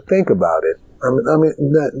 Yeah. But think about it. I mean,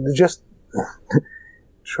 just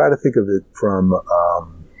try to think of it from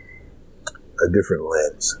a different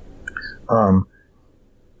lens.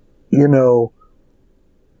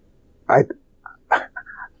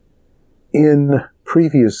 In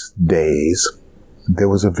previous days, there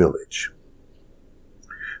was a village.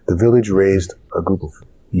 The village raised a group of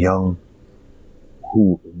young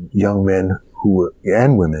men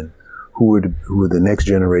and women who were the next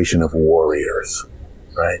generation of warriors,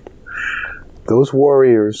 right? Those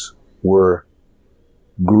warriors were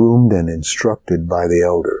groomed and instructed by the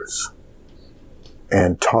elders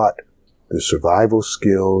and taught the survival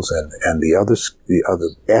skills and the other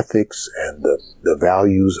ethics and the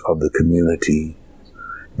values of the community.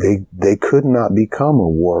 They could not become a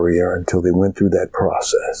warrior until they went through that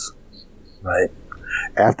process, right?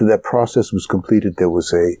 After that process was completed, there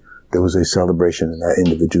was a celebration, and that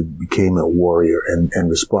individual became a warrior and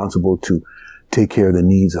responsible to take care of the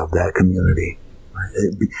needs of that community.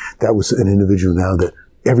 Right? That was an individual now that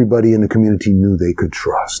everybody in the community knew they could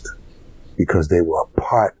trust because they were a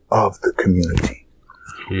part of the community.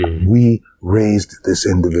 We raised this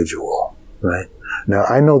individual, right? Now,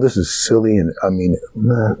 I know this is silly, and I mean,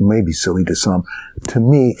 maybe silly to some. To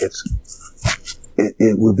me,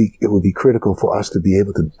 it would be critical for us to be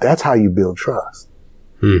able to. That's how you build trust.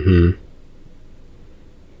 Mm-hmm.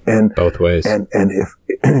 And both ways. And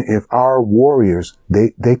if our warriors,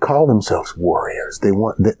 they call themselves warriors. They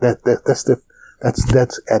want that's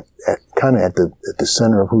at kind of at the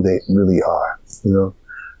center of who they really are, you know.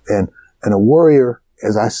 And a warrior,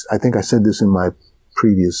 as I think I said this in my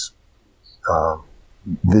previous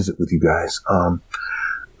visit with you guys.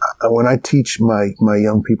 When I teach my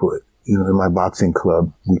young people, you know, in my boxing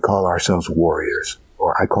club, we call ourselves warriors,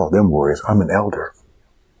 or I call them warriors. I'm an elder.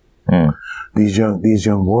 These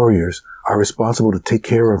young warriors are responsible to take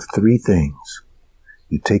care of three things.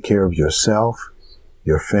 You take care of yourself,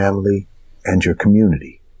 your family, and your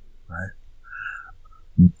community,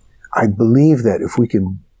 right? I believe that if we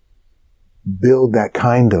can build that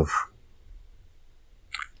kind of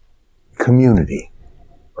community,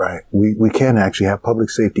 right, we can actually have public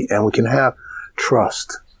safety, and we can have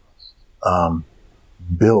trust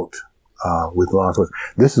built with law enforcement.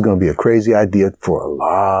 This is going to be a crazy idea for a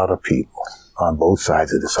lot of people on both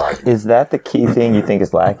sides of this argument. Is that the key thing you think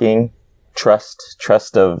is lacking? Trust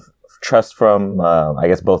from, I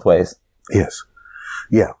guess, both ways? Yes.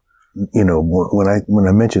 Yeah. You know, when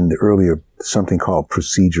I mentioned earlier something called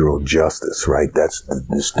procedural justice, right? That's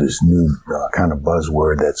this new kind of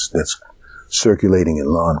buzzword that's circulating in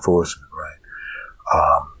law enforcement, right?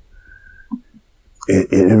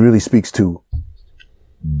 It really speaks to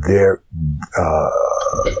their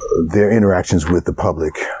interactions with the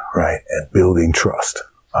public, right, and building trust.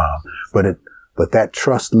 But that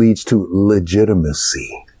trust leads to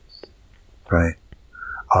legitimacy, right?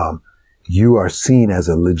 You are seen as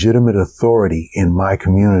a legitimate authority in my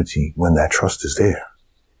community when that trust is there.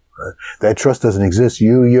 Right? That trust doesn't exist.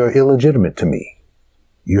 You're illegitimate to me.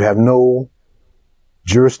 You have no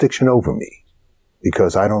jurisdiction over me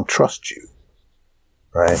because I don't trust you.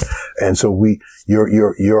 Right. And so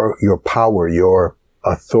your power, your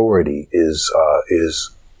authority is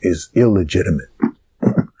illegitimate.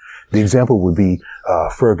 The example would be,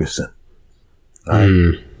 Ferguson.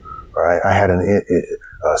 Right. Right. I had a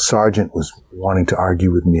sergeant was wanting to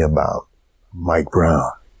argue with me about Mike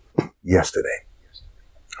Brown yesterday.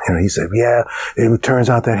 You know, he said, yeah, it turns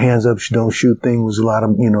out that hands up, don't shoot thing was a lot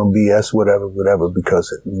of, you know, BS, whatever,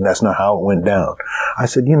 because that's not how it went down. I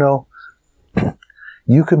said, you know,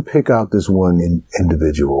 you can pick out this one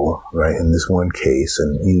individual, right, in this one case,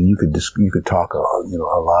 and you could talk, a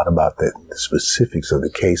lot about the specifics of the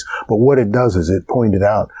case. But what it does is it pointed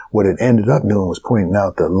out, what it ended up doing was pointing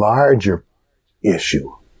out the larger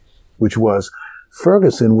issue, which was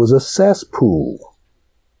Ferguson was a cesspool.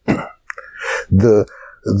 The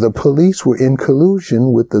police were in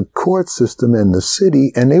collusion with the court system and the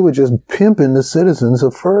city, and they were just pimping the citizens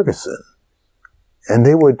of Ferguson, and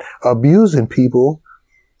they were abusing people.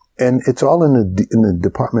 And it's all in the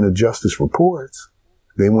Department of Justice reports.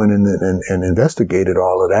 They went in and investigated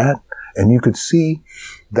all of that. And you could see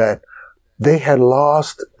that they had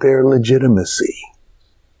lost their legitimacy,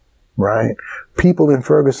 right? People in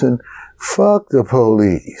Ferguson, fuck the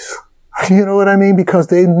police. You know what I mean? Because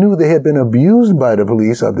they knew they had been abused by the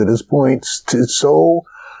police up to this point. So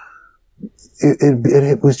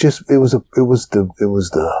it was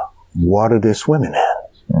the water they're swimming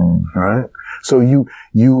in. Right? So you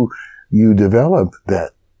develop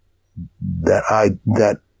that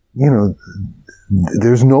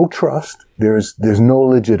there's no trust. There's no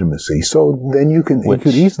legitimacy. So then you could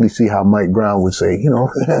easily see how Mike Brown would say,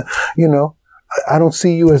 I don't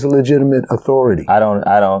see you as a legitimate authority. I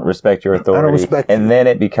don't respect your authority. I don't respect you. And then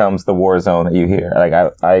it becomes the war zone that you hear. Like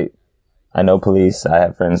I know police. I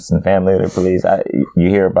have friends and family that are police. You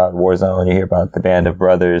hear about war zone. You hear about the band of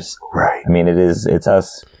brothers. Right. I mean, it's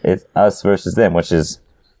us versus them, which is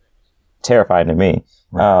terrifying to me.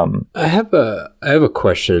 I have a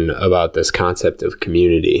question about this concept of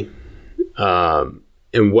community,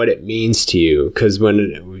 and what it means to you. Because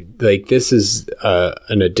this is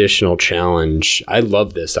an additional challenge. I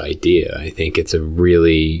love this idea. I think it's a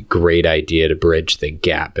really great idea to bridge the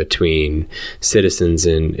gap between citizens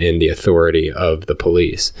and the authority of the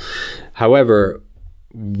police. However,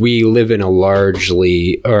 we live in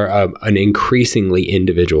an increasingly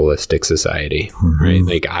individualistic society, right?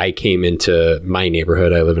 Like, I came into my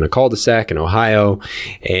neighborhood. I live in a cul-de-sac in Ohio,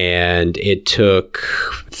 and it took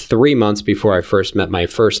 3 months before I first met my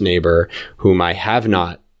first neighbor, whom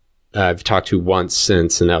I've talked to once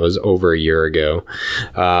since, and that was over a year ago.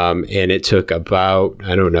 And it took about,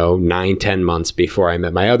 9-10 months before I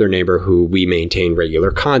met my other neighbor, who we maintain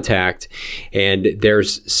regular contact. And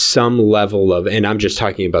there's some level of, and I'm just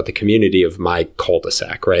talking about the community of my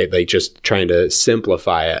cul-de-sac, right? Like, just trying to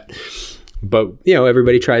simplify it. But,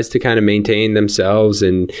 everybody tries to kind of maintain themselves,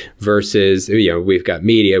 and versus, we've got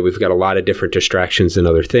media, we've got a lot of different distractions and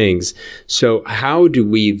other things. So how do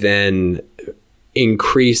we then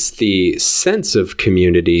increase the sense of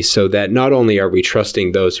community so that not only are we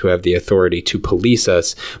trusting those who have the authority to police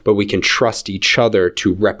us, but we can trust each other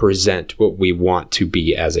to represent what we want to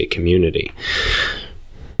be as a community?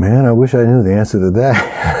 Man, I wish I knew the answer to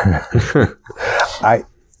that.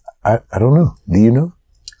 I don't know. Do you know?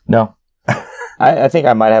 No. I think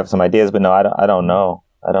I might have some ideas, but no, I don't know.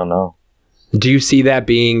 I don't know. Do you see that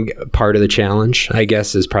being part of the challenge? I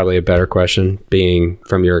guess is probably a better question, being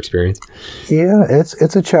from your experience. Yeah,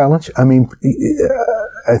 it's a challenge. I mean,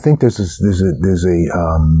 I think it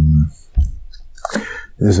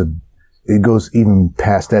goes even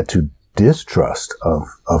past that to distrust of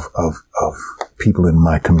people in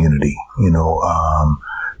my community.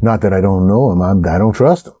 Not that I don't know them, I don't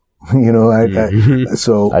trust them.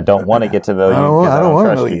 So I don't want to get to know you. I don't want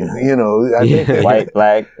to know you. I think white,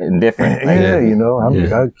 black, indifferent.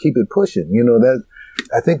 I keep it pushing.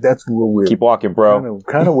 I think that's where we're keep walking, bro.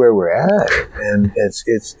 Kind of where we're at, and it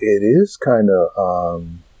is kind of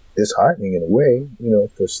disheartening in a way.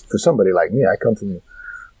 For somebody like me, I come from a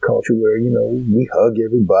culture where we hug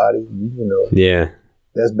everybody. Yeah,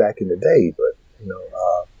 that's back in the day, but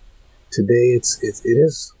today it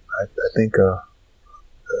is. I think.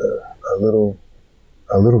 A little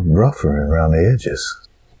rougher around the edges.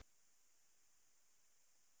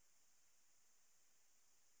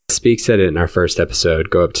 Speak said it in our first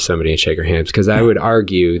episode, go up to somebody and shake your hands, because I would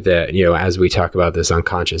argue that, as we talk about this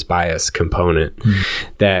unconscious bias component,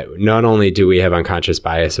 that not only do we have unconscious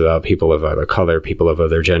bias about people of other color, people of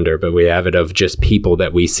other gender, but we have it of just people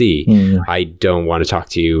that we see. I don't want to talk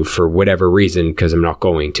to you for whatever reason because I'm not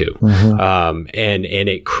going to. And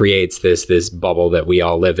it creates this bubble that we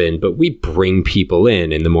all live in, but we bring people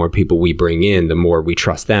in, and the more people we bring in, the more we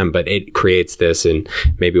trust them. But it creates this, and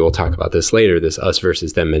maybe we'll talk about this later, this us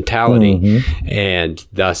versus them mentality. And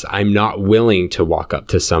thus I'm not willing to walk up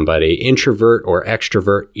to somebody, introvert or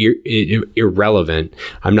extrovert, irrelevant.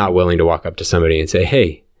 I'm not willing to walk up to somebody and say,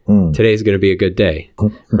 hey, today's going to be a good day,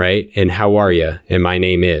 right? And how are you? And my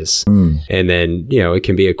name is. And then, it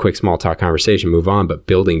can be a quick small talk conversation, move on, but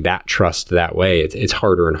building that trust that way, it's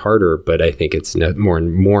harder and harder, but I think it's more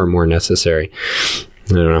and more necessary.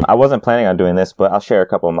 I don't know. I wasn't planning on doing this, but I'll share a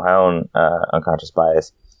couple of my own unconscious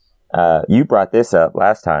bias. You brought this up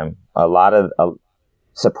last time.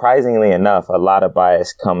 Surprisingly enough, a lot of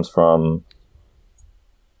bias comes from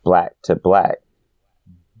black to black.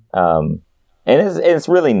 And it's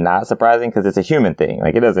really not surprising because it's a human thing.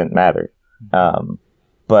 Like, it doesn't matter.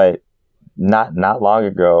 But not long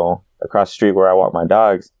ago, across the street where I walk my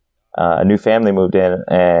dogs, a new family moved in,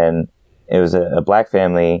 and it was a black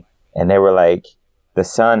family, and they were like, the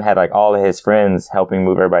son had like all of his friends helping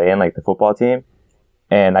move everybody in, like the football team.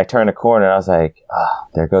 And I turned a corner and I was like,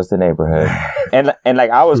 there goes the neighborhood. and like,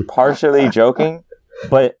 I was partially joking,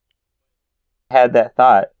 but I had that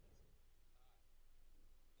thought.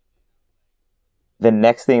 The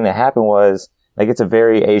next thing that happened was, like, it's a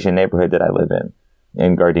very Asian neighborhood that I live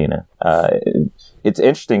in Gardena. It's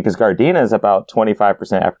interesting because Gardena is about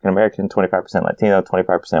 25% African-American, 25% Latino,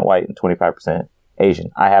 25% white, and 25%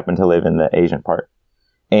 Asian. I happen to live in the Asian part.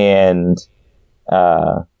 And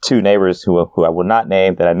two neighbors who I will not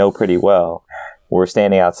name that I know pretty well were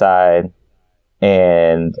standing outside,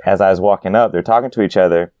 and as I was walking up, they're talking to each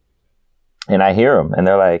other, and I hear them, and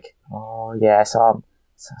they're like, "Oh yeah, I saw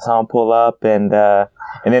him pull up," and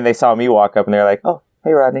then they saw me walk up, and they're like, "Oh,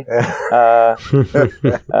 hey Rodney." And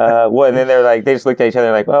then they're like, they just looked at each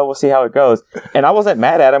other like, "Well, we'll see how it goes." And I wasn't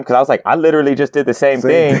mad at them because I was like, I literally just did the same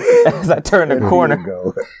thing as I turned the corner.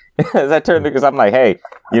 Because I'm like, hey,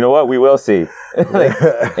 you know what? We will see. But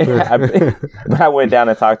I went down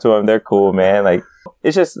and talked to them. They're cool, man. Like,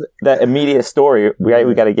 it's just that immediate story.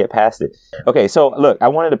 We got to get past it. Okay, so look, I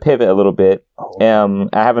wanted to pivot a little bit. I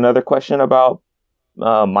have another question about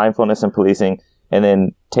mindfulness and policing, and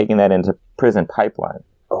then taking that into prison pipeline.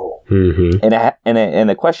 Oh, mm-hmm. And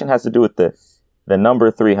the question has to do with the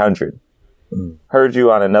number 300. Heard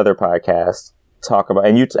you on another podcast talk about,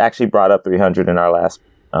 and you actually brought up 300 in our last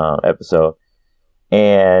episode,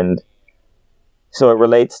 and so it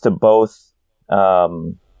relates to both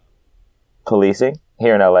policing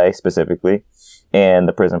here in LA specifically, and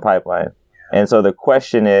the prison pipeline. And so the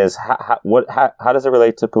question is, how does it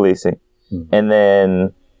relate to policing? Mm-hmm. And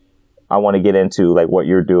then I want to get into like what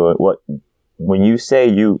you're doing. When you say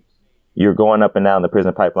you're going up and down the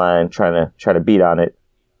prison pipeline, trying to beat on it,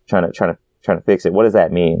 trying to fix it. What does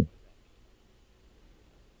that mean?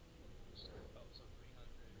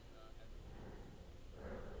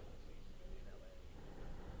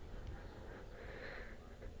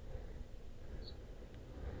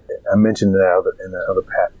 I mentioned that in the other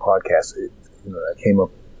podcast. I came up.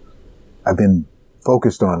 I've been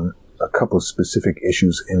focused on a couple of specific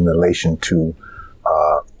issues in relation to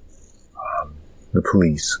the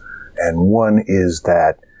police, and one is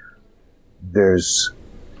that there's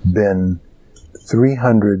been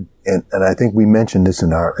 300, and I think we mentioned this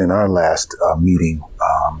in our last meeting.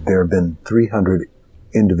 There have been 300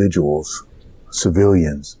 individuals,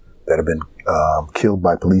 civilians, that have been killed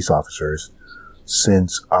by police officers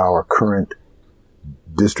since our current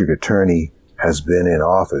district attorney has been in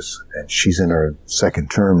office, and she's in her second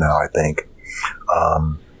term now, I think.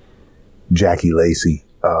 Jackie Lacey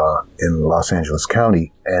in Los Angeles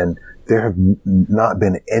County, and there have not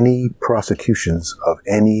been any prosecutions of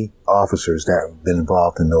any officers that have been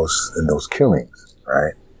involved in those killings.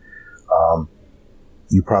 Right?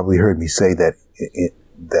 You probably heard me say that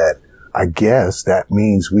I guess that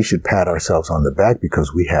means we should pat ourselves on the back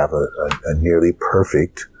because we have a nearly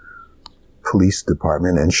perfect police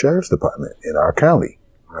department and sheriff's department in our county,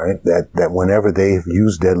 right? That whenever they've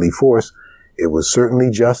used deadly force, it was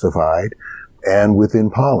certainly justified and within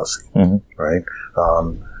policy, mm-hmm. right?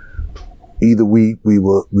 Either we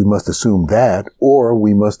must assume that, or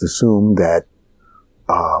we must assume that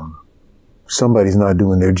somebody's not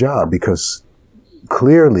doing their job, because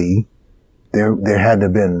clearly there had to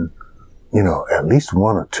have been, at least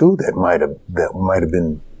one or two that might have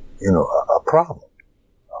been, a problem.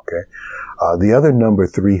 Okay. The other number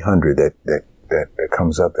 300 that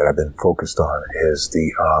comes up that I've been focused on is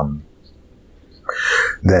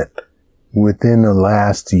that within the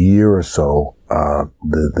last year or so,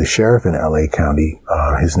 the sheriff in LA County,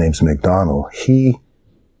 his name's McDonald, he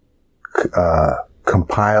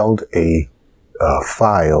compiled a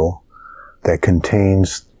file that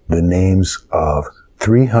contains the names of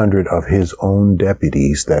 300 of his own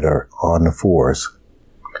deputies that are on the force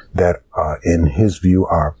that, in his view,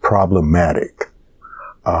 are problematic.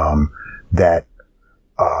 That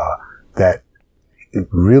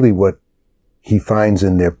really what he finds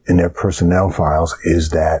in their personnel files is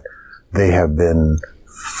that they have been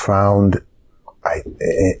found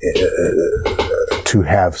to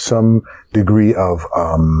have some degree of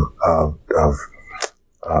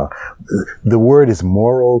the word is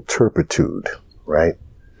moral turpitude, right?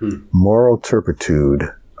 Moral turpitude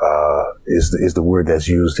is the word that's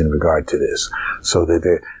used in regard to this. So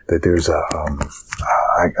that there's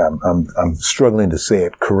I'm struggling to say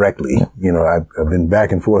it correctly. I've been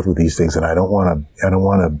back and forth with these things, and I don't want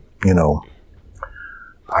to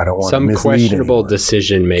some questionable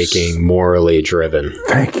decision making, morally driven.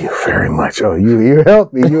 Thank you very much. Oh, you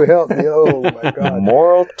helped me. Oh my God.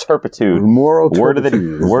 Moral turpitude. Words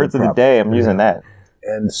of the day. I'm using that.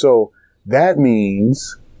 And so that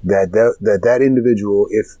means that individual,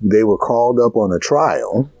 if they were called up on a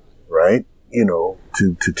trial, right,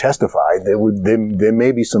 to testify, there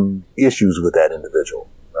may be some issues with that individual,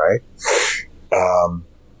 right?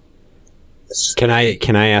 Can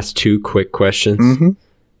I ask two quick questions? Mm-hmm.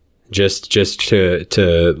 Just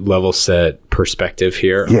to level set perspective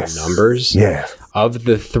here on numbers. Yes. Of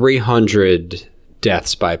the 300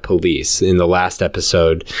 deaths by police. In the last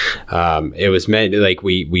episode, it was meant like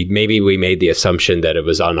we made the assumption that it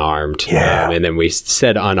was unarmed, and then we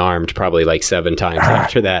said unarmed probably like 7 times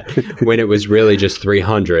after that, when it was really just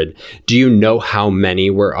 300. Do you know how many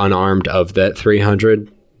were unarmed of that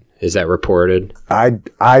 300? Is that reported? I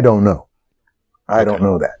don't know. I don't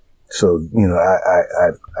know that. So,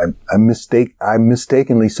 I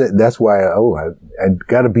mistakenly said, that's why, I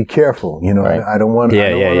got to be careful, right. I don't want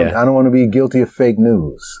to be guilty of fake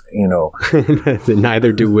news,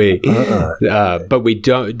 Neither do we. But we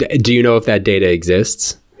don't, do you know if that data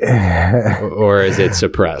exists or is it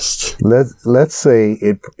suppressed? Let's say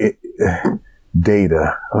it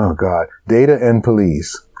data. Oh God, data and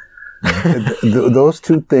police. Those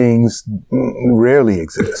two things rarely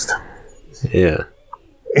exist. Yeah.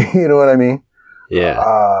 You know what I mean? Yeah.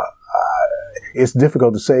 It's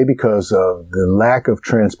difficult to say because of the lack of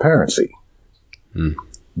transparency.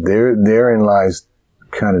 Therein lies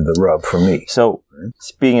kind of the rub for me. So,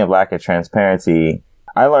 speaking of lack of transparency,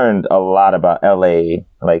 I learned a lot about LA,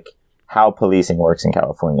 like how policing works in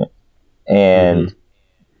California. And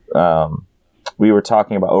we were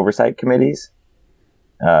talking about oversight committees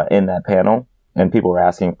in that panel, and people were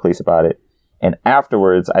asking police about it. And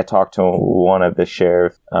afterwards, I talked to one of the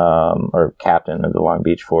sheriff or captain of the Long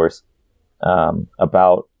Beach force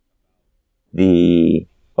about the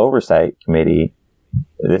oversight committee,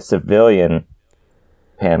 the civilian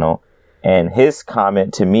panel. And his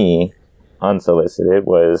comment to me, unsolicited,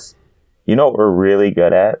 was, you know what we're really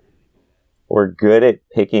good at? We're good at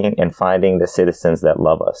picking and finding the citizens that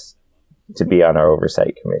love us to be on our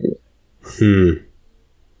oversight committee.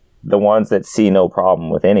 The ones that see no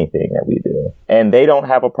problem with anything that we do. And they don't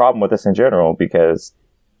have a problem with us in general because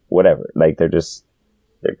whatever, like they're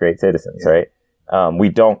great citizens, right? We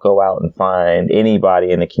don't go out and find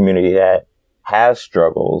anybody in the community that has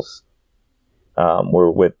struggles.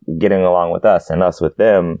 We're with getting along with us and us with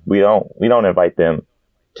them. We don't invite them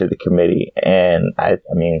to the committee. And I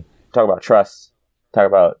mean, talk about trust, talk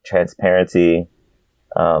about transparency.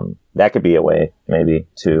 That could be a way maybe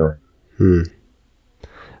to,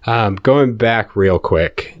 going back real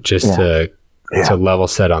quick, just to level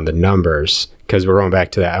set on the numbers, because we're going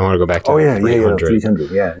back to that. I want to go back to 300.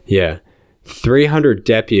 300, yeah. 300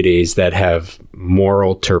 deputies that have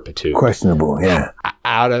moral turpitude. Questionable,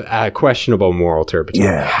 Out of questionable moral turpitude.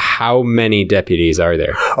 Yeah. How many deputies are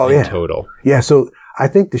there in total? Yeah, so I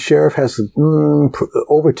think the sheriff has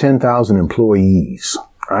over 10,000 employees.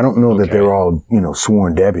 I don't know that they're all,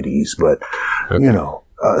 sworn deputies, but,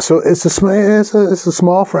 so it's a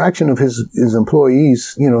small fraction of his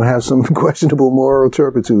employees, have some questionable moral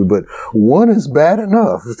turpitude, but one is bad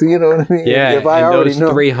enough. You know what I mean? Yeah, if I already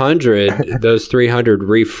know. 300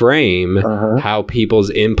 reframe how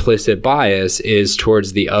people's implicit bias is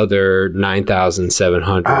towards the other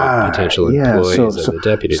 9,700 potential employees of the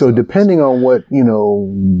deputies. So depending on what,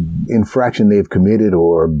 infraction they've committed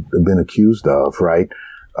or been accused of, right?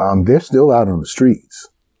 They're still out on the streets.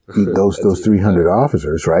 Those 300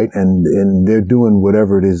 officers, right? And they're doing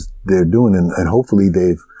whatever it is they're doing, and hopefully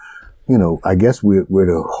they've, I guess we're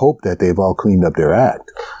to hope that they've all cleaned up their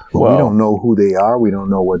act. But we don't know who they are. We don't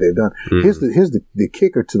know what they've done. Here's the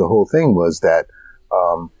kicker to the whole thing was that,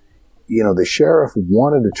 the sheriff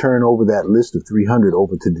wanted to turn over that list of 300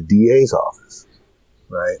 over to the DA's office,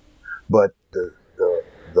 right? But the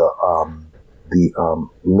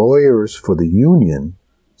lawyers for the union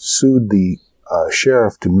sued the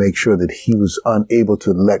sheriff to make sure that he was unable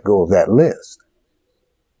to let go of that list,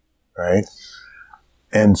 right?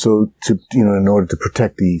 And so in order to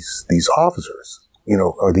protect these officers,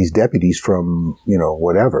 or these deputies from,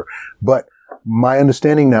 whatever. But my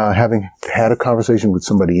understanding now, having had a conversation with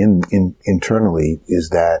somebody internally, is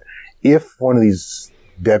that if one of these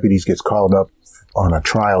deputies gets called up on a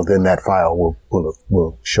trial, then that file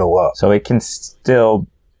will show up. So it can still,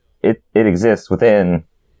 it exists within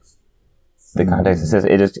the context. It says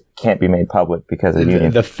it just can't be made public because of the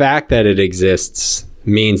union. The fact that it exists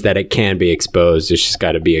means that it can be exposed. It's just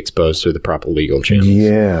got to be exposed through the proper legal channels.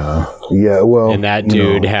 Yeah. Well, and that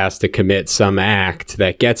dude has to commit some act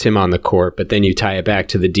that gets him on the court, but then you tie it back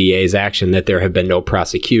to the DA's action that there have been no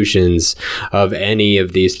prosecutions of any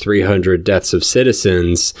of these 300 deaths of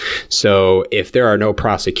citizens. So if there are no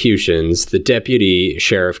prosecutions, the deputy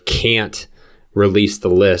sheriff can't release the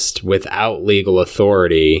list without legal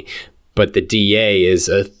authority. But the DA is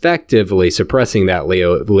effectively suppressing that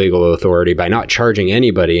legal authority by not charging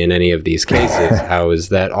anybody in any of these cases. How is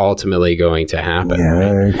that ultimately going to happen?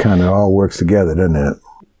 Yeah, it kind of all works together, doesn't it?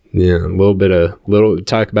 Yeah, a little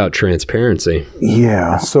talk about transparency.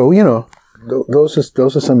 Yeah, so those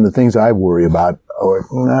are some of the things I worry about, or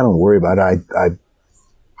I don't worry about. I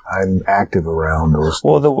I'm active around those.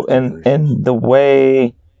 Well, the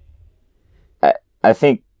way I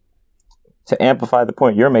think, to amplify the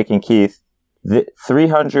point you're making, Keith,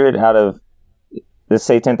 300 out of, let's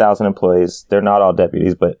say 10,000 employees, they're not all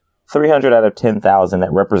deputies, but 300 out of 10,000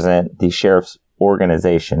 that represent the sheriff's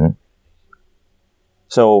organization.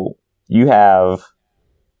 So you have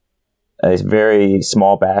a very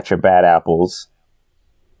small batch of bad apples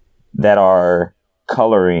that are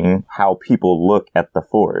coloring how people look at the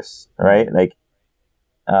force, right? Like,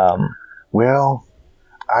 well,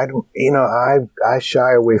 I don't, I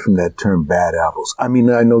shy away from that term bad apples. I mean,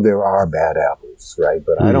 I know there are bad apples, right?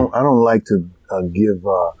 But I don't like to give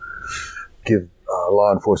law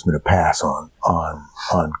enforcement a pass on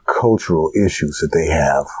cultural issues that they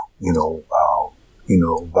have,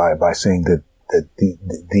 by saying that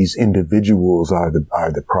these individuals are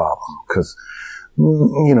the problem, because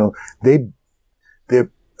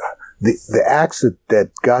the acts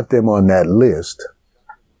that got them on that list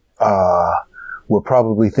were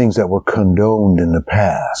probably things that were condoned in the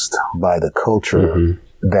past by the culture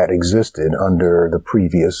that existed under the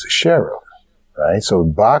previous sheriff, right? So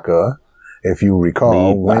Baca, if you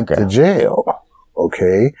recall, went to jail,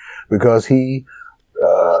 okay, because he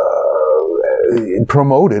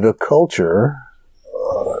promoted a culture,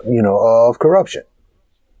 of corruption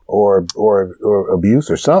or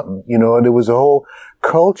abuse or something, and there was a whole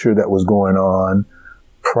culture that was going on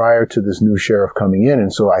prior to this new sheriff coming in.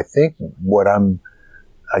 And so I think what I'm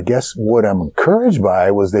encouraged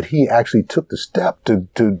by was that he actually took the step to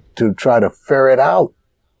try to ferret out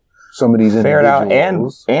some of these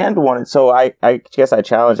individuals. and wanted. So I guess I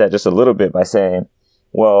challenge that just a little bit by saying,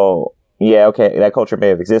 well, yeah, okay, that culture may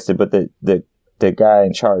have existed, but the guy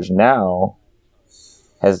in charge now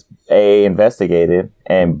has A, investigated,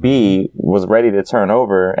 and B, was ready to turn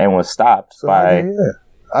over and was stopped by. Yeah.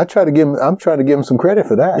 I'm trying to give him some credit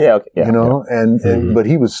for that. Yeah, okay, and but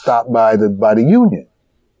he was stopped by the union,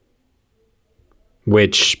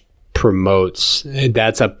 which promotes.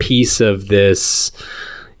 That's a piece of this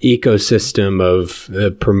ecosystem of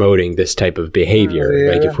promoting this type of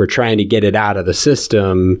behavior. Like if we're trying to get it out of the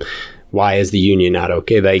system, why is the union not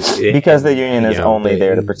okay? Because the union is only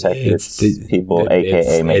there to protect its people,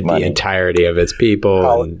 aka make money. The entirety of its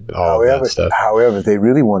people and all of that stuff. However, if they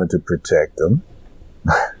really wanted to protect them,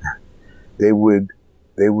 they would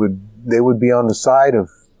be on the side of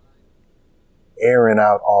airing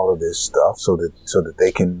out all of this stuff so that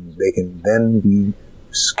they can then be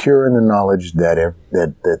secure in the knowledge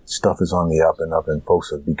that stuff is on the up and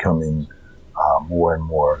folks are becoming more and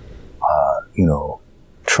more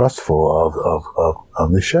trustful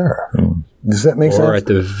of the sheriff. Does that make sense? Or at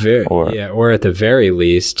the very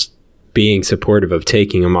least, being supportive of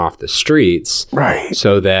taking them off the streets, right?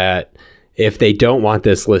 So that if they don't want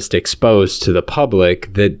this list exposed to the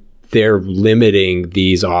public, that they're limiting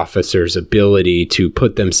these officers' ability to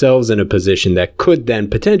put themselves in a position that could then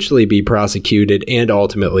potentially be prosecuted and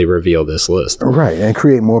ultimately reveal this list. Right, and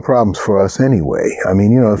create more problems for us anyway. I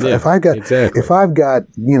mean, if I've got,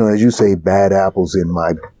 as you say, bad apples in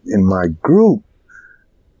my group,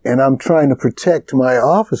 and I'm trying to protect my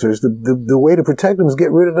officers, the way to protect them is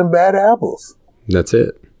get rid of them bad apples. That's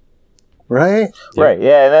it. Right? Right,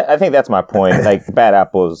 yeah, I think that's my point. Like, bad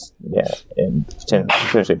apples, yeah, and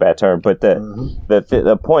potentially a bad term, but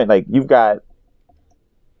the point, like, you've got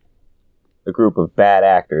a group of bad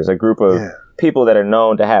actors, a group of people that are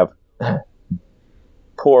known to have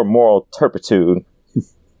poor moral turpitude.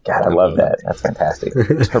 God, I love that. That's fantastic.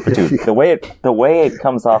 Turpitude. The way it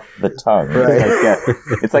comes off the tongue, right?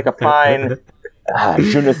 It's like a fine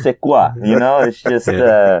je ne sais quoi, It's just.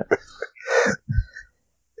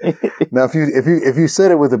 Now, if you said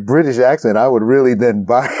it with a British accent, I would really then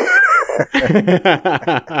buy it.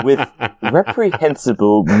 With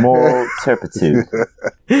reprehensible moral turpitude.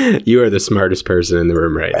 You are the smartest person in the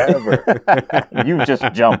room right now. Ever. You've just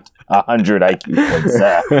jumped 100 IQ points.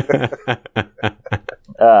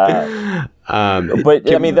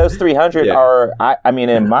 But I mean, those 300 are. I mean,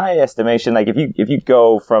 in my estimation, like if you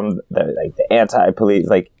go from the anti-police,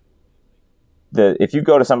 like if you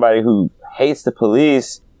go to somebody who hates the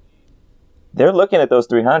police, they're looking at those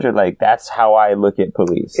 300 like, that's how I look at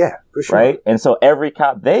police. Yeah, for sure. Right? And so every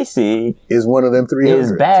cop they see is one of them 300.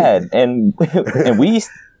 Is bad. And we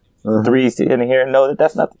three sitting here know that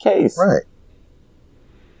that's not the case. Right.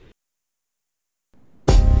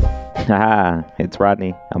 It's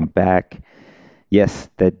Rodney. I'm back. Yes,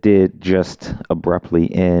 that did just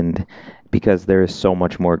abruptly end because there is so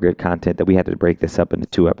much more good content that we had to break this up into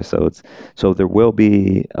 2 episodes. So there will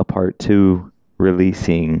be a part 2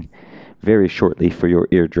 releasing very shortly for your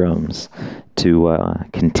eardrums to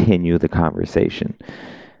continue the conversation.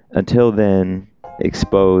 Until then,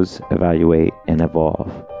 expose, evaluate, and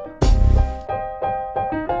evolve.